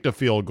still kicked a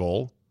field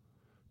goal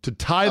to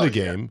tie the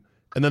game,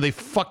 and then they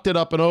fucked it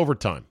up in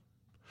overtime.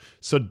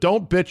 So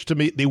don't bitch to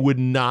me. They would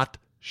not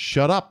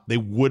shut up. They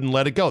wouldn't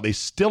let it go. They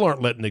still aren't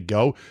letting it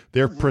go.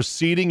 They're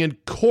proceeding in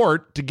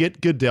court to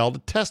get Goodell to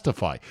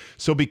testify.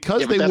 So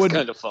because they wouldn't... That's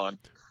kind of fun.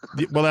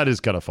 Well, that is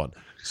kind of fun.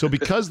 So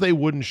because they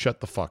wouldn't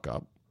shut the fuck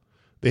up,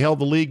 they held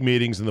the league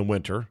meetings in the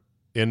winter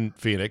in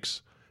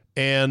Phoenix,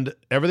 and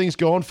everything's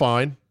going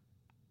fine.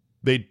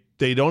 They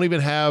don't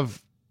even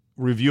have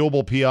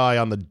reviewable PI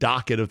on the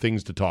docket of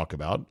things to talk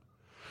about.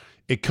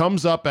 It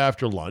comes up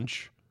after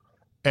lunch,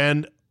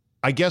 and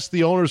I guess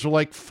the owners were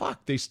like,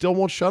 fuck, they still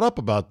won't shut up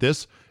about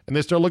this. And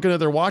they start looking at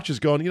their watches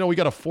going, we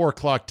got a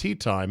 4:00 tea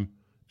time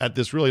at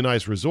this really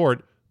nice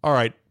resort. All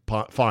right,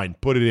 fine,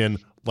 put it in.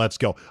 Let's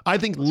go. I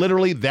think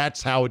literally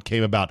that's how it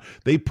came about.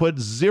 They put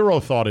zero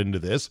thought into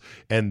this,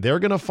 and they're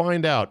going to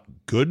find out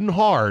good and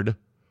hard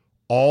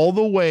all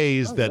the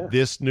ways that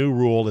this new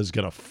rule is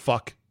going to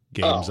fuck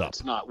games up.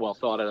 It's not well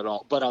thought out at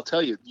all. But I'll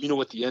tell you,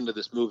 what the end of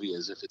this movie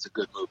is if it's a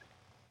good movie.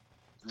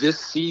 This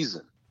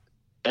season,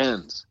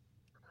 ends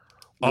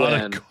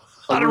On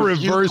when a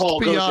review reversed call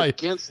PI. goes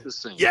against the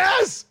Saints.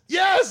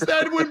 Yes,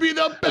 that would be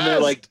the best. And they're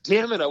like,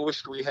 damn it, I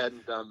wish we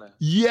hadn't done that.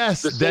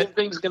 Yes. The same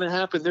thing's going to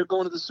happen. They're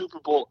going to the Super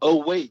Bowl. Oh,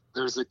 wait,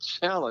 there's a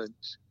challenge.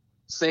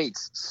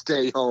 Saints,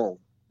 stay home.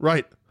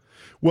 Right.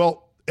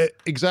 Well,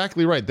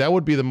 exactly right. That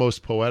would be the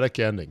most poetic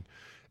ending.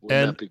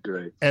 Wouldn't that be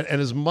great? And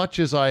as much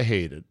as I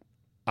hate it,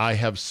 I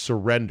have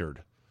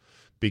surrendered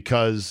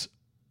because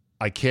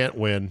I can't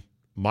win.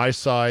 My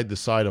side, the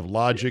side of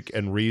logic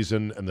and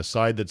reason, and the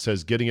side that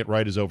says getting it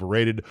right is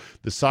overrated,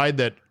 the side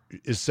that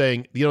is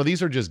saying,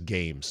 these are just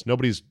games.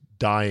 Nobody's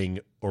dying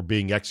or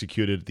being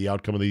executed, the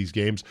outcome of these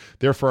games.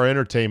 They're for our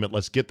entertainment.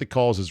 Let's get the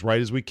calls as right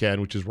as we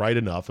can, which is right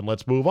enough, and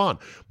let's move on.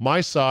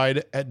 My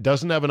side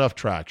doesn't have enough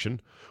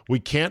traction. We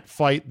can't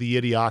fight the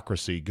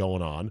idiocracy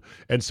going on.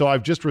 And so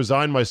I've just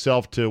resigned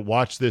myself to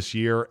watch this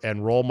year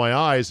and roll my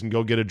eyes and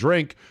go get a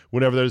drink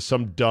whenever there's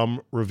some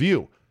dumb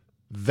review.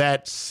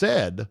 That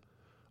said,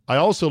 I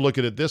also look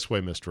at it this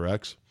way, Mr.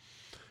 X.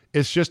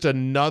 It's just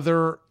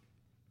another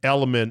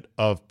element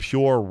of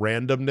pure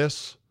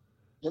randomness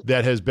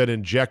that has been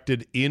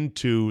injected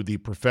into the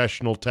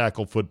professional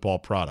tackle football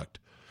product.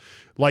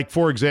 Like,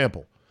 for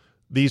example,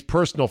 these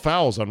personal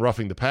fouls on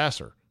roughing the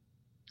passer.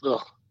 Ugh.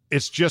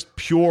 It's just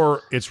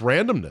pure, it's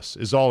randomness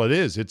is all it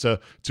is. It's a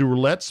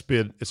roulette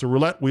spin. It's a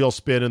roulette wheel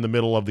spin in the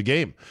middle of the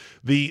game.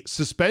 The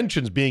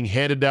suspensions being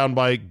handed down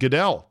by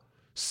Goodell.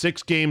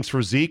 6 games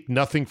for Zeke,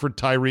 nothing for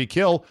Tyreek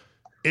Hill.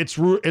 It's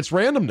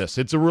randomness.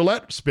 It's a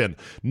roulette spin.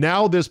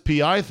 Now this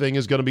PI thing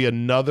is going to be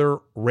another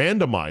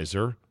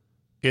randomizer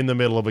in the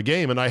middle of a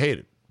game, and I hate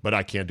it, but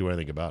I can't do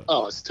anything about it.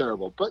 Oh, it's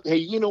terrible. But hey,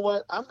 you know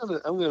what? I'm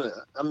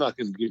not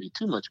gonna give you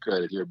too much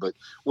credit here, but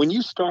when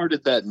you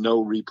started that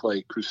no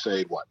replay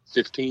crusade,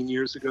 15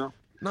 years ago?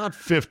 Not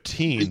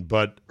 15,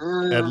 but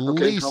at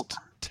least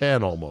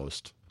 10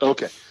 almost.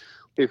 Okay.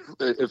 If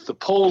the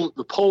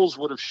polls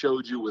would have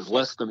showed you with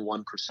less than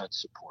 1%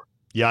 support.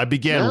 Yeah, I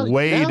began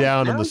way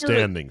down in the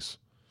standings.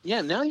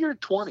 Now you're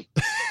at 20.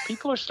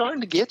 People are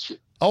starting to get you.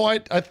 Oh, I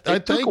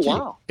thank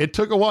you. It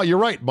took a while. You're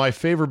right. My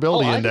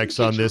favorability index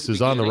on this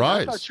is on the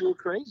rise. I thought you were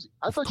crazy.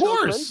 I thought you were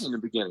crazy in the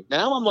beginning.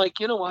 Now I'm like,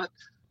 you know what?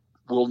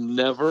 We'll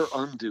never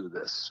undo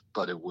this,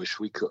 but I wish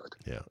we could.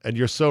 Yeah, and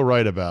you're so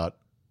right about,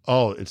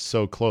 it's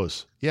so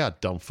close. Yeah,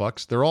 dumb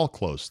fucks. They're all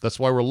close. That's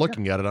why we're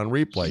looking at it on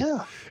replay.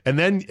 Yeah. And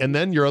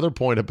then your other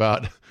point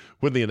about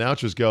when the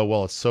announcers go,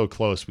 well, it's so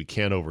close, we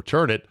can't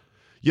overturn it.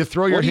 You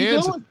throw your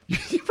hands.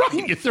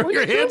 You throw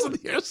your hands in the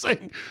air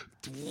saying,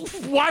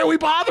 why are we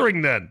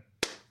bothering then?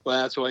 Well,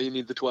 that's why you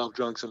need the 12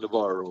 drunks in the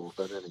bar rule.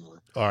 But anyway.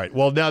 All right.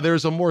 Well, now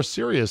there's a more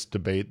serious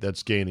debate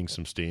that's gaining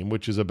some steam,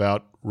 which is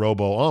about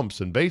robo-umps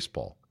in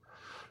baseball.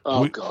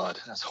 Oh, God.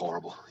 That's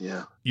horrible.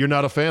 Yeah. You're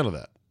not a fan of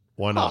that.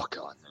 Why not? Oh,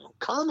 God, no.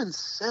 Common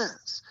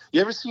sense.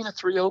 You ever seen a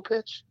 3-0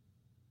 pitch?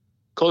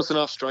 Close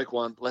enough, strike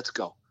one. Let's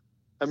go.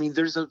 I mean,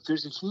 there's a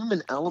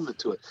human element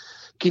to it.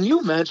 Can you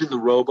imagine the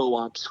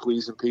robo-ump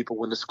squeezing people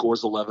when the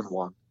score's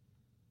 11-1?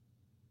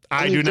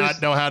 I do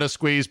not know how to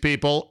squeeze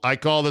people. I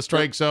call the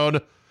strike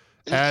zone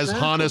as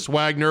Hannes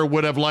Wagner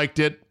would have liked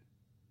it.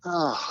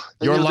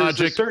 Your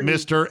logic,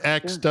 Mr.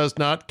 X, does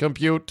not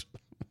compute.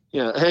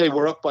 Yeah. Hey,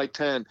 we're up by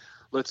 10.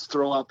 Let's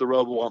throw out the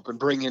robo-ump and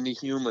bring in the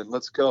human.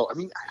 Let's go. I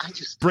mean, I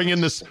just bring in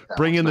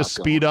the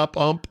speed up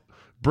ump.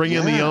 Bring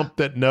in the ump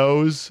that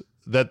knows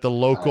that the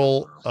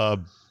local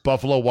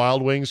Buffalo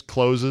Wild Wings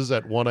closes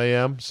at 1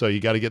 a.m. So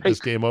you got to get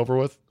this game over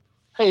with.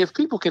 Hey, if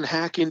people can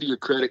hack into your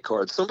credit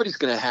card, somebody's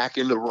going to hack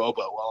into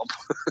robo-ump.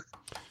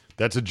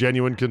 That's a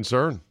genuine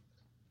concern.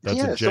 That's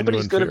a genuine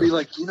somebody's going to fear. be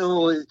like,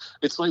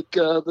 it's like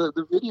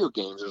the video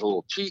games. There's a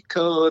little cheat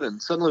code, and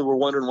suddenly we're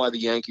wondering why the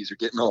Yankees are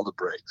getting all the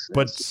breaks.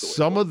 But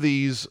some of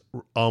these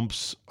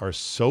umps are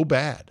so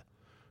bad.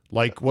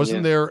 Like,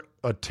 wasn't there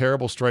a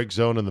terrible strike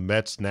zone in the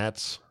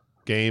Mets-Nats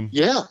game?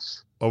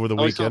 Yes. Over the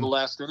weekend? I saw weekend? the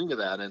last inning of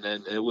that,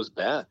 and it was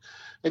bad.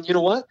 And you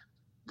know what?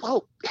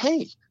 Well,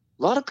 hey,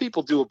 a lot of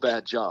people do a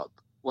bad job.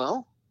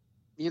 Well,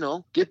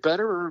 get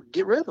better or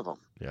get rid of them.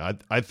 Yeah,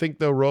 I think,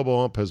 though,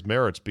 robo-ump has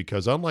merits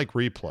because unlike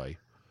replay,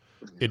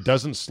 it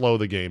doesn't slow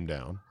the game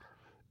down,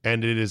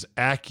 and it is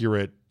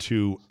accurate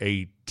to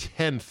a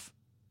 1/10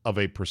 of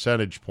a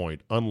percentage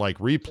point, unlike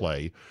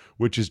replay,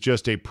 which is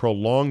just a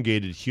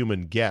prolongated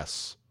human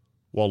guess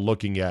while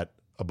looking at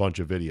a bunch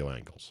of video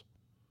angles.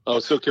 Oh,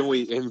 so can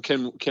we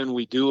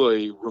do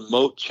a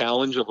remote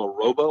challenge of a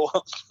robo?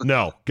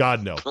 No,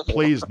 God, no.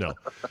 Please, no.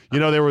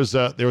 There was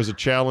a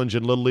challenge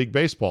in Little League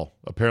Baseball.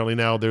 Apparently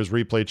now there's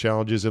replay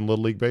challenges in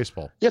Little League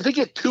Baseball. Yeah, they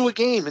get 2 a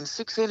game in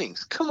 6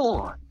 innings. Come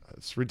on.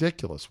 It's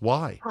ridiculous.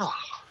 Why?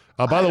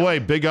 By the way,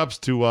 big ups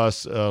to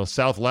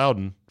South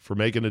Loudon for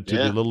making it to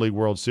the Little League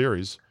World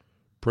Series.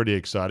 Pretty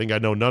exciting. I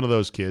know none of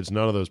those kids,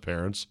 none of those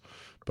parents,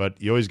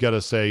 but you always got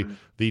to say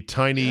the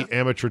tiny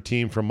amateur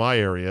team from my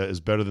area is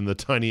better than the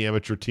tiny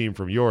amateur team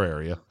from your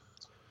area.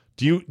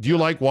 Do you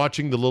like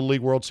watching the Little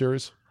League World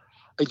Series?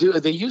 I do.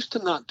 They used to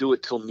not do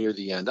it till near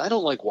the end. I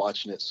don't like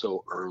watching it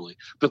so early.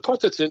 The part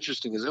that's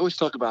interesting is they always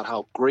talk about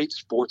how great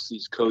sports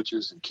these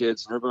coaches and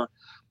kids and everyone.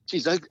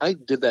 Geez, I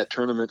did that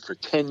tournament for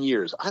 10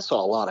 years. I saw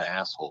a lot of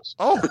assholes.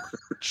 Oh,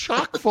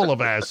 chock full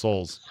of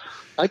assholes.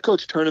 I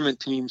coached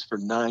tournament teams for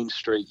 9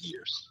 straight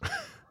years.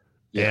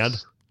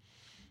 Yes.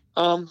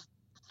 And?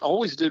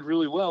 Always did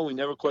really well. We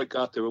never quite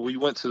got there. We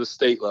went to the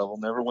state level,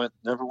 never went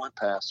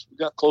past. We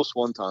got close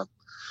one time,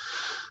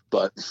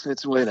 but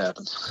it's the way it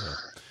happens.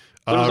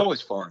 But it was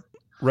always fun.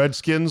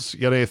 Redskins,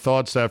 you got any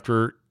thoughts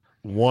after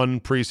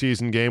one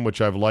preseason game,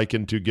 which I've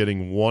likened to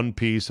getting one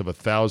piece of a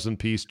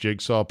 1,000-piece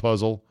jigsaw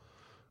puzzle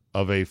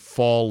of a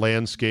fall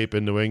landscape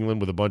in New England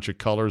with a bunch of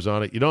colors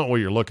on it? You don't know what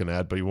you're looking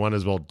at, but you might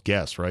as well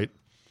guess, right?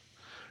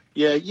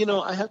 Yeah,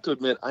 I have to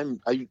admit,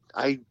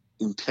 I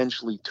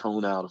intentionally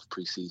tone out of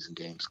preseason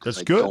games because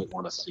I good. Don't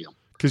want to see them.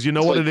 Because you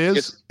know what it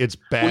is? It's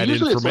bad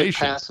usually information.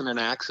 It's like passing an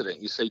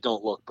accident. You say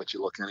don't look, but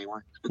you look anyway.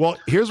 Well,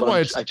 here's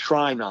why I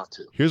try not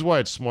to. Here's why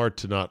it's smart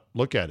to not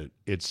look at it.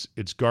 It's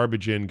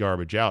garbage in,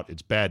 garbage out.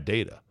 It's bad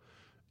data.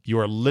 You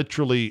are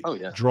literally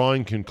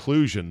drawing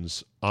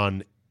conclusions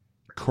on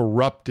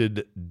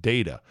corrupted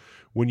data.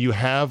 When you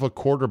have a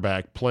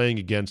quarterback playing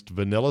against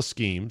vanilla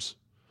schemes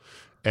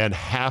and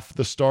half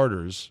the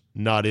starters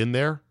not in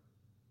there,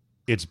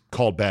 it's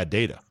called bad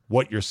data.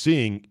 What you're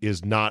seeing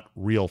is not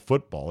real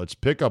football. It's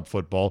pickup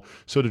football.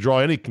 So to draw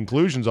any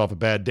conclusions off of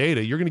bad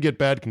data, you're going to get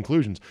bad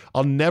conclusions.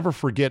 I'll never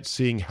forget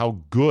seeing how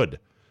good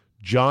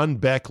John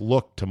Beck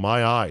looked to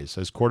my eyes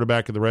as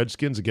quarterback of the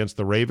Redskins against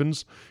the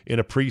Ravens in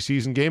a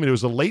preseason game. And it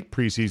was a late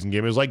preseason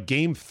game. It was like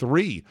game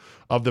 3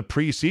 of the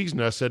preseason.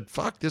 I said,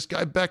 fuck, this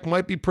guy Beck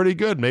might be pretty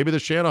good. Maybe the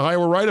Shanahan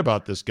were right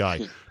about this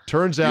guy.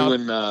 Turns out.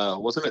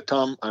 Wasn't it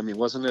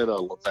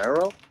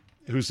Lavero?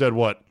 Who said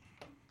what?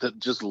 That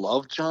just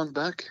loved John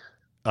Beck?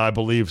 I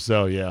believe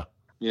so, yeah.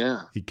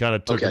 Yeah. He kind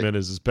of took him in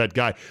as his pet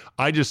guy.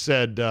 I just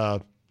said,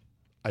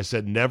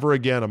 never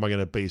again am I going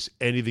to base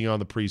anything on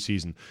the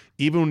preseason.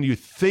 Even when you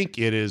think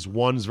it is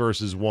ones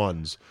versus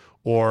ones,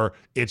 or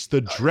it's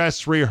the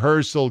dress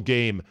rehearsal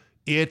game,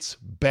 it's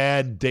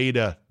bad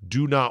data.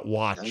 Do not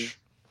watch.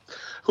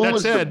 Who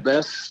was the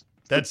best?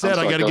 That said,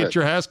 I got to get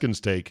your Haskins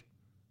take.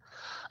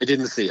 I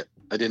didn't see it.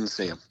 I didn't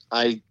see him.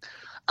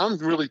 I'm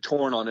really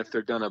torn on if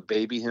they're going to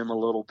baby him a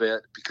little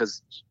bit,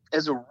 because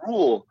as a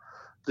rule,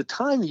 the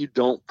time you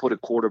don't put a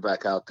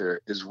quarterback out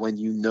there is when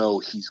you know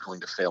he's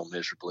going to fail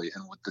miserably.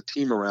 And with the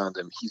team around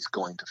him, he's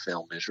going to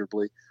fail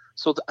miserably.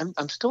 So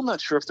I'm still not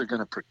sure if they're going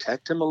to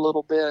protect him a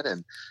little bit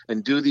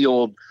and do the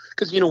old –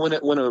 because,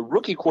 when a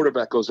rookie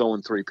quarterback goes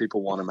 0-3,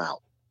 people want him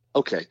out.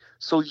 Okay,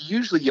 so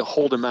usually you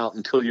hold him out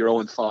until you're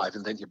 0-5,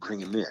 and then you bring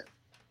him in.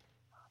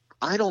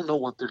 I don't know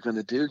what they're going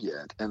to do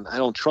yet, and I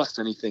don't trust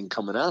anything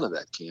coming out of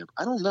that camp.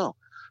 I don't know.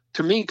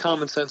 To me,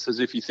 common sense is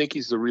if you think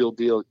he's the real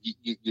deal,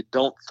 you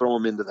don't throw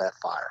him into that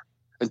fire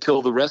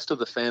until the rest of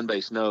the fan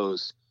base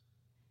knows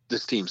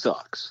this team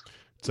sucks.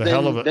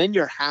 Then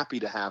you're happy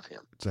to have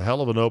him. It's a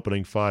hell of an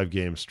opening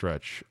 5-game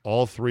stretch.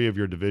 All 3 of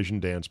your division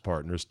dance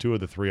partners, 2 of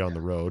the 3 on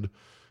the road.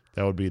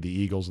 That would be the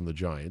Eagles and the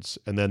Giants.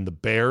 And then the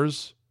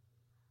Bears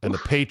and the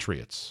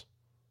Patriots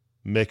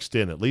mixed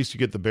in. At least you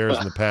get the Bears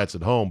and the Pats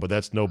at home, but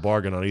that's no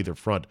bargain on either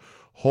front.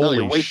 Holy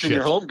you're wasting shit.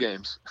 your home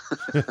games.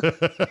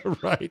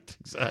 Right,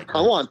 exactly.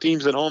 I want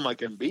teams at home I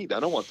can beat. I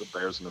don't want the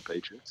Bears and the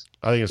Patriots.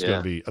 I think it's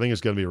going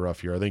to be a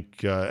rough year. I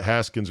think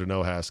Haskins or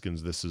no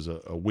Haskins, this is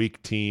a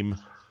weak team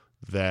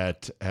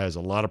that has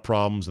a lot of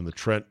problems in the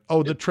Trent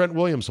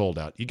Williams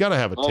holdout. You got to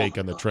have a take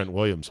on the Trent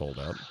Williams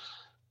holdout.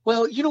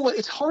 Well, you know what?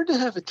 It's hard to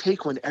have a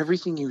take when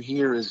everything you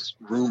hear is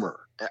rumor.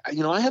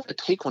 I have a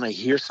take when I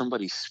hear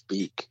somebody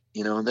speak,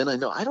 and then I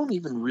know I don't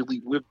even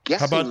really, we're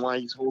guessing why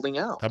he's holding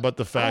out. How about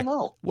the fact,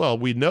 well,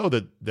 we know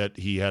that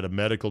he had a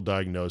medical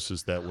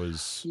diagnosis that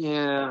was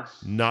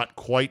not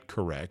quite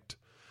correct,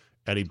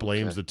 and he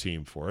blames the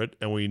team for it.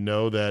 And we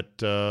know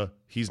that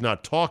he's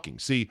not talking.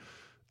 See,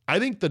 I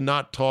think the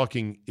not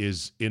talking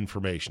is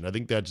information. I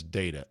think that's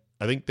data.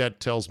 I think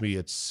that tells me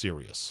it's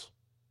serious.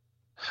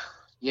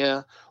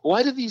 Yeah.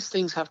 Why do these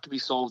things have to be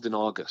solved in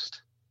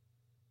August?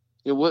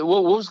 What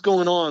was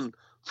going on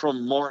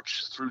from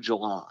March through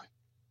July?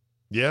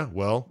 Yeah,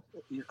 well,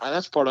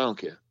 that's the part I don't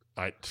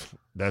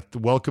get.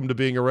 Welcome to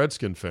being a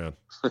Redskin fan.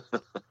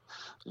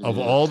 Of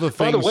all the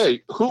things. By the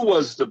way, who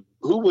was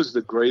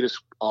the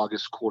greatest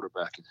August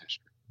quarterback in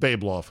history?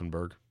 Babe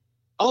Laufenberg.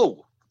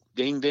 Oh,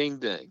 ding, ding,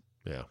 ding.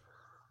 Yeah,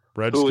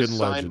 Redskin legend. Who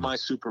signed my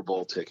Super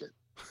Bowl ticket?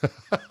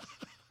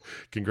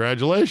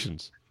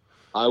 Congratulations.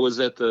 I was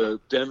at the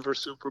Denver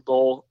Super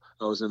Bowl.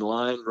 I was in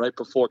line right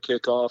before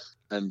kickoff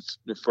and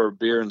for a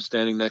beer, and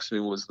standing next to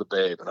me was the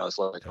Babe. And I was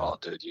like, "Oh,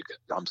 dude,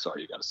 I'm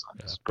sorry, you got to sign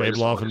this."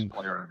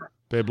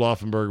 Babe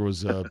Laufenberg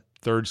was a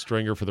third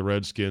stringer for the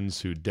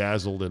Redskins who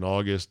dazzled in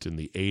August in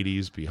the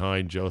 80s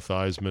behind Joe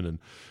Theismann. And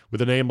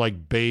with a name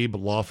like Babe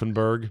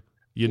Laufenberg,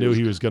 you knew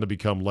he was going to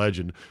become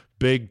legend.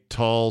 Big,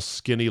 tall,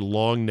 skinny,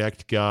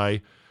 long-necked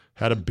guy,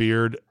 had a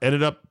beard,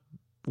 ended up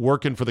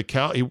working for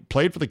he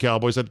played for the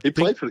Cowboys.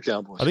 Played for the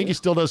Cowboys. I think he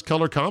still does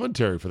color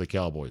commentary for the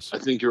Cowboys. I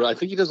think you're right. I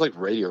think he does like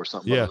radio or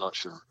something. Yeah. I'm not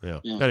sure. Yeah.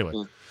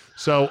 Anyway,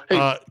 so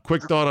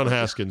quick thought on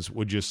Haskins.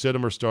 Would you sit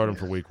him or start him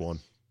for week 1?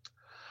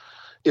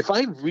 If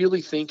I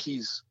really think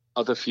he's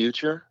of the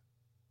future,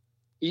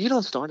 You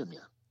don't start him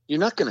yet. You're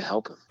not going to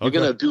help him. You're Okay.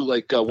 going to do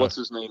like what's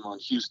his name on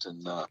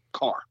Houston?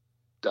 Carr.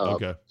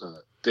 Okay.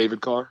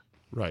 David Carr.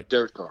 Right.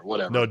 Derek Carr.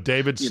 Whatever. No,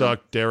 David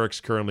sucked.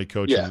 Derek's currently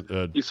coaching.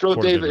 Yeah. You throw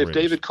David. If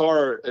Raiders.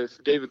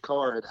 David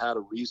Carr had had a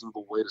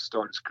reasonable way to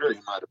start his career, he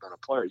might have been a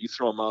player. You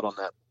throw him out on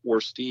that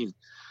worst team,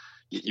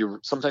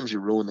 sometimes you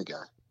ruin the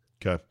guy.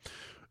 Okay.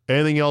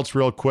 Anything else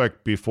real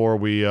quick before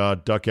we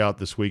duck out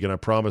this week? And I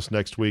promise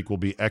next week will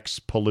be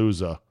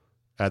X-Palooza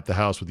at the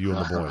house with you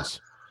and the boys.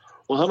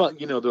 Well, how about,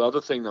 the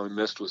other thing that we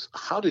missed was,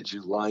 how did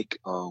you like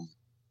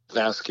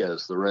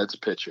Vasquez, the Reds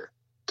pitcher,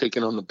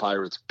 taking on the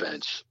Pirates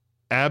bench?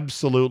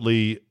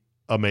 Absolutely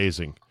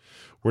amazing.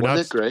 Wasn't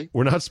it great?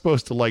 We're not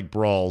supposed to like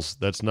brawls.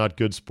 That's not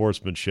good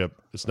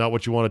sportsmanship. It's not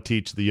what you want to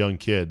teach the young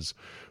kids.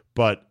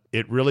 But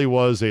it really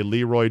was a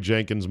Leroy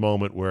Jenkins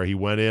moment where he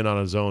went in on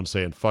his own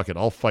saying, fuck it,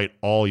 I'll fight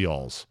all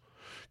y'alls.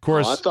 Of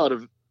course. I thought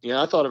of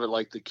it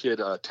like the kid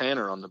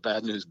Tanner on the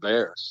Bad News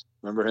Bears.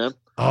 Remember him?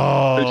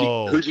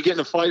 Oh. Who'd you get in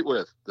a fight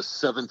with? The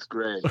 7th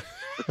grade.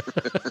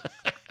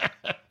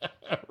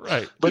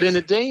 Right. But in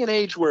a day and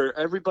age where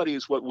everybody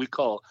is what we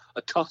call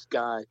a tough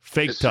guy,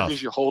 fake as tough. soon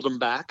as you hold them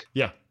back.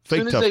 Yeah. As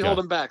soon as tough they guy. hold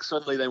them back,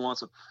 suddenly they want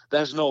some.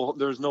 There's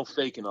no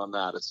faking on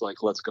that. It's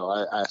like, let's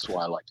go. That's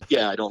why I like it.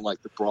 Yeah, I don't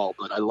like the brawl,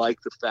 but I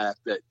like the fact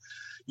that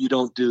you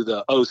don't do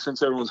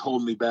since everyone's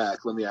holding me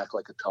back, let me act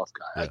like a tough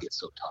guy. Yeah. I get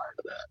so tired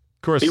of that.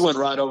 Of course. He went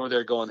right over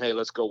there going, hey,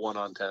 let's go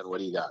 1-on-10. What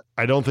do you got?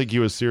 I don't think he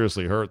was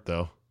seriously hurt,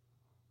 though.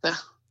 Nah.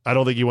 I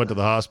don't think he went to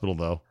the hospital,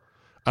 though.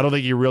 I don't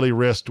think he really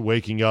risked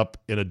waking up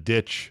in a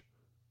ditch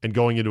and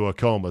going into a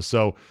coma.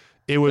 So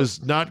it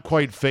was not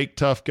quite fake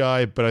tough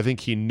guy, but I think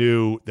he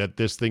knew that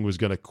this thing was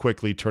going to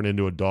quickly turn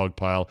into a dog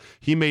pile.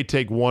 He may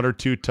take 1 or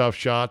 2 tough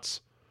shots,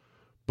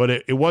 but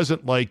it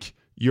wasn't like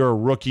you're a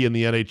rookie in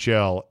the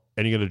NHL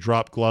and you're going to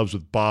drop gloves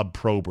with Bob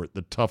Probert,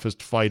 the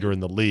toughest fighter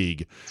in the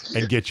league,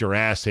 and get your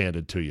ass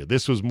handed to you.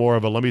 This was more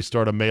of a, let me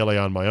start a melee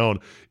on my own.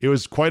 It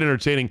was quite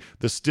entertaining.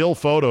 The still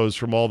photos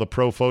from all the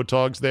pro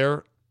photogs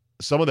there,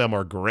 some of them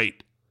are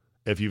great.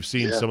 If you've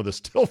seen some of the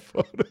still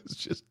photos,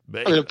 just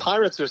man. The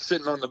Pirates are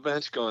sitting on the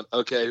bench going,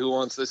 okay, who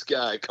wants this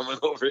guy coming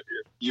over here?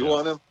 You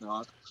want him?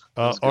 No.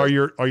 Are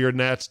your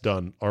gnats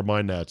done? Are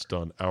my gnats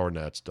done? Our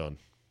gnats done?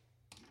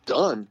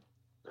 Done.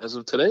 As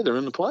of today, they're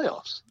in the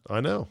playoffs.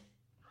 I know.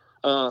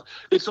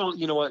 It's all,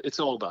 you know what?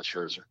 It's all about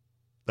Scherzer.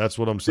 That's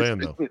what I'm saying,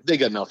 though. They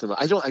got nothing.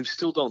 I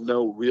still don't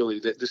know really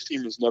that this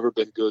team has never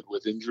been good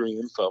with injury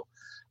info.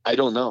 I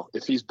don't know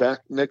if he's back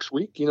next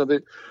week.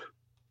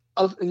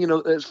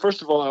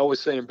 First of all, I always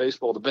say in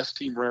baseball, the best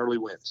team rarely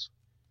wins.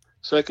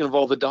 Second of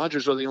all, the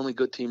Dodgers are the only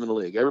good team in the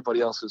league. Everybody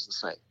else is the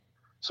same.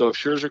 So if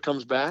Scherzer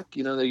comes back,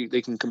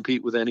 they can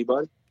compete with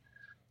anybody,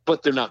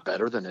 but they're not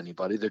better than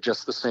anybody. They're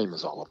just the same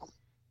as all of them.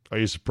 Are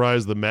you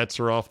surprised the Mets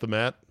are off the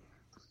mat?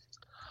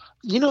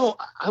 I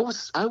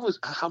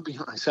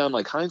sound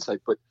like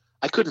hindsight, but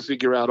I couldn't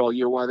figure out all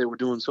year why they were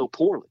doing so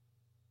poorly.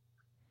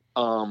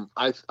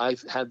 I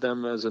had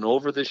them as an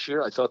over this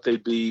year. I thought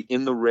they'd be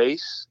in the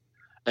race,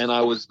 and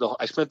I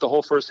spent the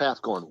whole first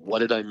half going, what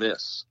did I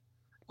miss?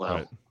 Well,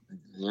 right.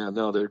 Yeah,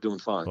 no, they're doing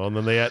fine. Well, and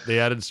then they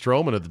added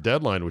Stroman at the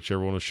deadline, which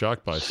everyone was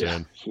shocked by,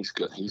 saying he's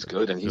good. He's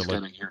good, and he's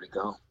kind of here to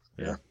go.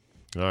 Yeah.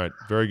 All right,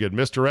 very good,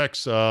 Mr.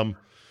 X.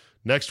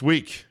 Next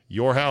week,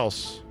 your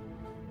house,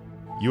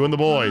 you and the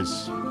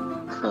boys,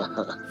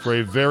 for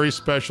a very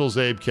special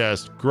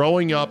Zabecast.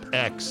 Growing Up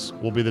X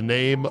will be the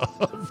name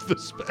of the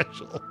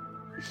special.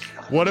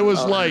 What it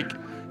was like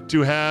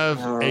to have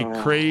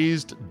a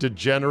crazed,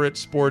 degenerate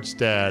sports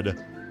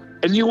dad.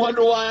 And you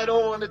wonder why I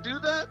don't want to do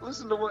that?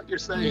 Listen to what you're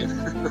saying.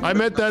 I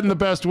meant that in the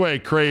best way.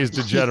 Crazed,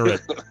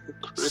 degenerate,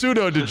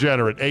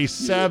 pseudo-degenerate, a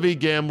savvy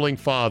gambling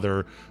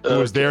father who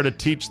was there to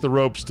teach the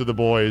ropes to the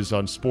boys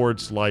on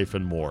sports, life,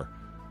 and more.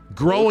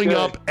 Growing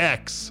Up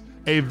X,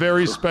 a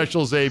very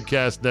special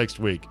Zabecast next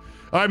week.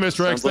 All right,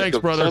 Mr. X, thanks,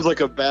 brother. Sounds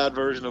like a bad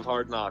version of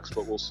Hard Knocks,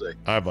 but we'll see.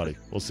 All right, buddy.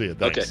 We'll see you.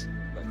 Thanks. Okay.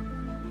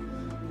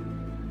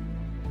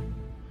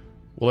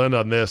 We'll end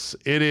on this.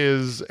 It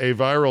is a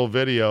viral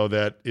video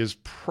that is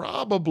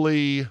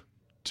probably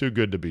too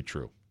good to be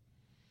true.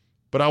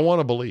 But I want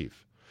to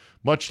believe.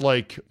 Much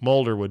like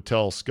Mulder would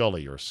tell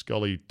Scully or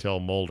Scully tell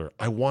Mulder,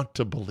 I want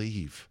to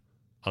believe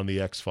on the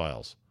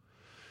X-Files.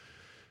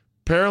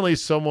 Apparently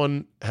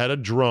someone had a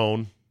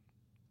drone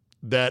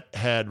that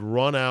had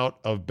run out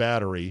of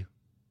battery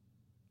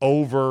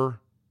over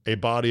a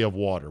body of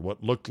water,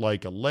 what looked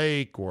like a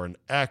lake or an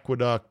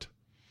aqueduct.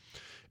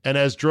 And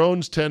as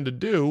drones tend to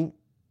do,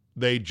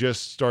 they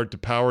just start to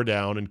power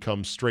down and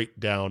come straight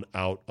down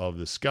out of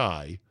the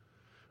sky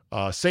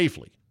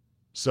safely.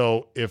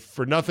 So if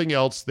for nothing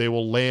else, they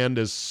will land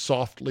as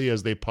softly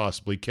as they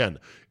possibly can.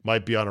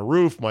 Might be on a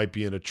roof, might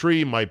be in a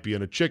tree, might be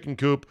in a chicken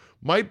coop,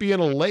 might be in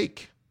a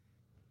lake.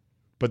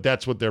 But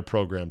that's what they're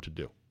programmed to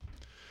do.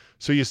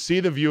 So you see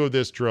the view of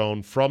this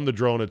drone from the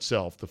drone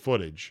itself, the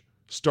footage,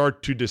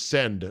 start to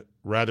descend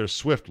rather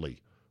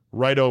swiftly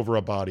right over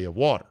a body of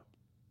water.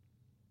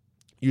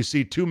 You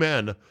see two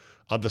men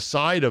on the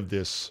side of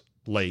this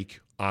lake,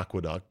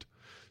 aqueduct,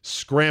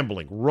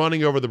 scrambling,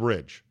 running over the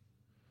bridge.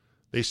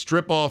 They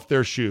strip off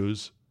their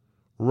shoes,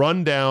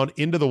 run down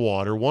into the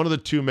water. One of the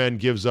two men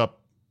gives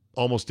up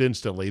almost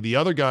instantly. The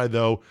other guy,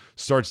 though,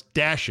 starts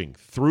dashing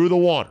through the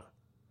water,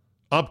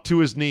 up to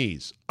his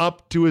knees,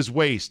 up to his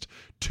waist,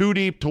 too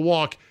deep to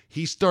walk.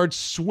 He starts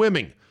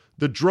swimming.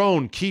 The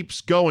drone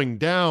keeps going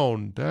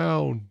down,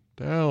 down,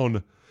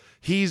 down.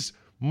 He's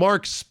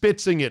Mark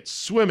Spitzing it,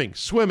 swimming,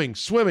 swimming,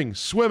 swimming,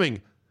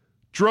 swimming.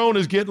 Drone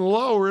is getting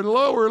lower and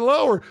lower and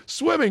lower.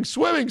 Swimming,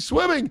 swimming,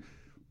 swimming.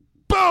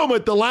 Boom!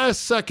 At the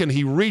last second,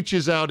 he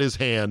reaches out his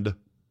hand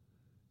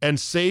and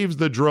saves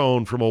the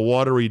drone from a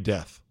watery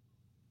death.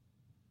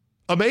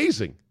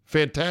 Amazing.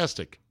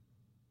 Fantastic.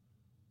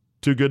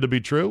 Too good to be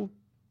true?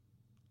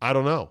 I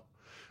don't know.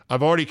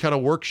 I've already kind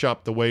of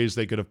workshopped the ways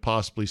they could have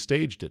possibly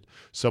staged it.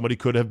 Somebody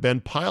could have been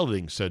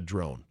piloting said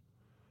drone.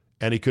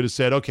 And he could have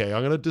said, okay,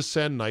 I'm going to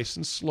descend nice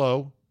and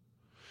slow.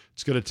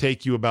 It's going to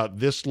take you about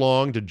this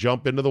long to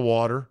jump into the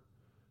water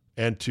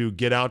and to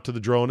get out to the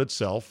drone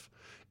itself.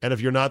 And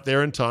if you're not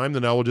there in time,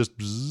 then I will just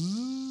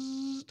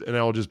bzzz, and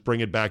I will just bring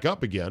it back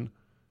up again.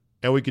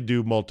 And we could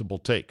do multiple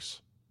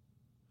takes.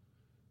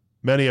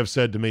 Many have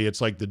said to me,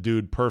 it's like the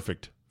Dude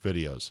Perfect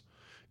videos.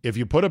 If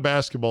you put a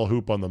basketball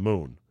hoop on the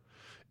moon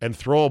and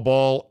throw a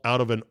ball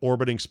out of an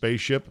orbiting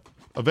spaceship,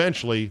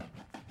 eventually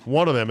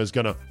one of them is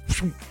going to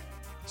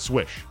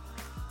swish.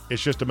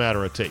 It's just a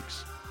matter of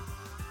takes.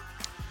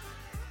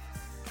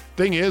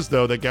 Thing is,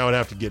 though, that guy would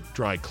have to get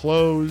dry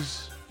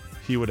clothes.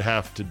 He would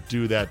have to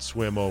do that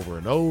swim over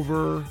and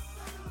over.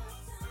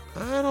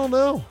 I don't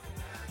know.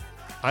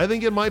 I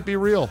think it might be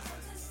real.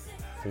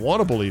 I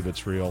want to believe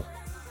it's real.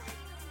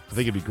 I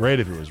think it'd be great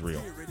if it was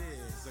real.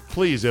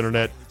 Please,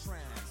 Internet,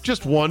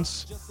 just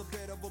once,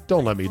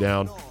 don't let me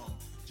down.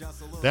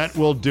 That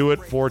will do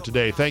it for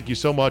today. Thank you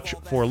so much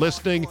for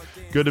listening.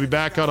 Good to be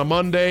back on a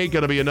Monday.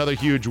 Going to be another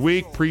huge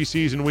week,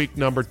 preseason week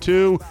number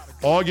 2.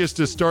 August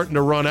is starting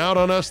to run out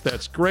on us.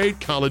 That's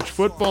great. College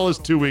football is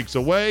 2 weeks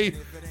away.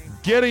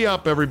 Giddy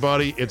up,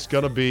 everybody. It's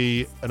going to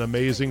be an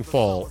amazing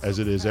fall, as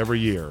it is every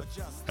year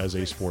as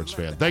a sports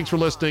fan. Thanks for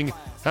listening.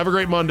 Have a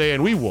great Monday,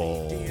 and we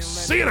will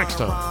see you next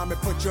time.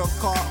 Put your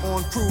car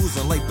on cruise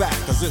and lay back,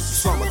 'cause it's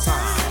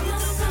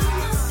summertime.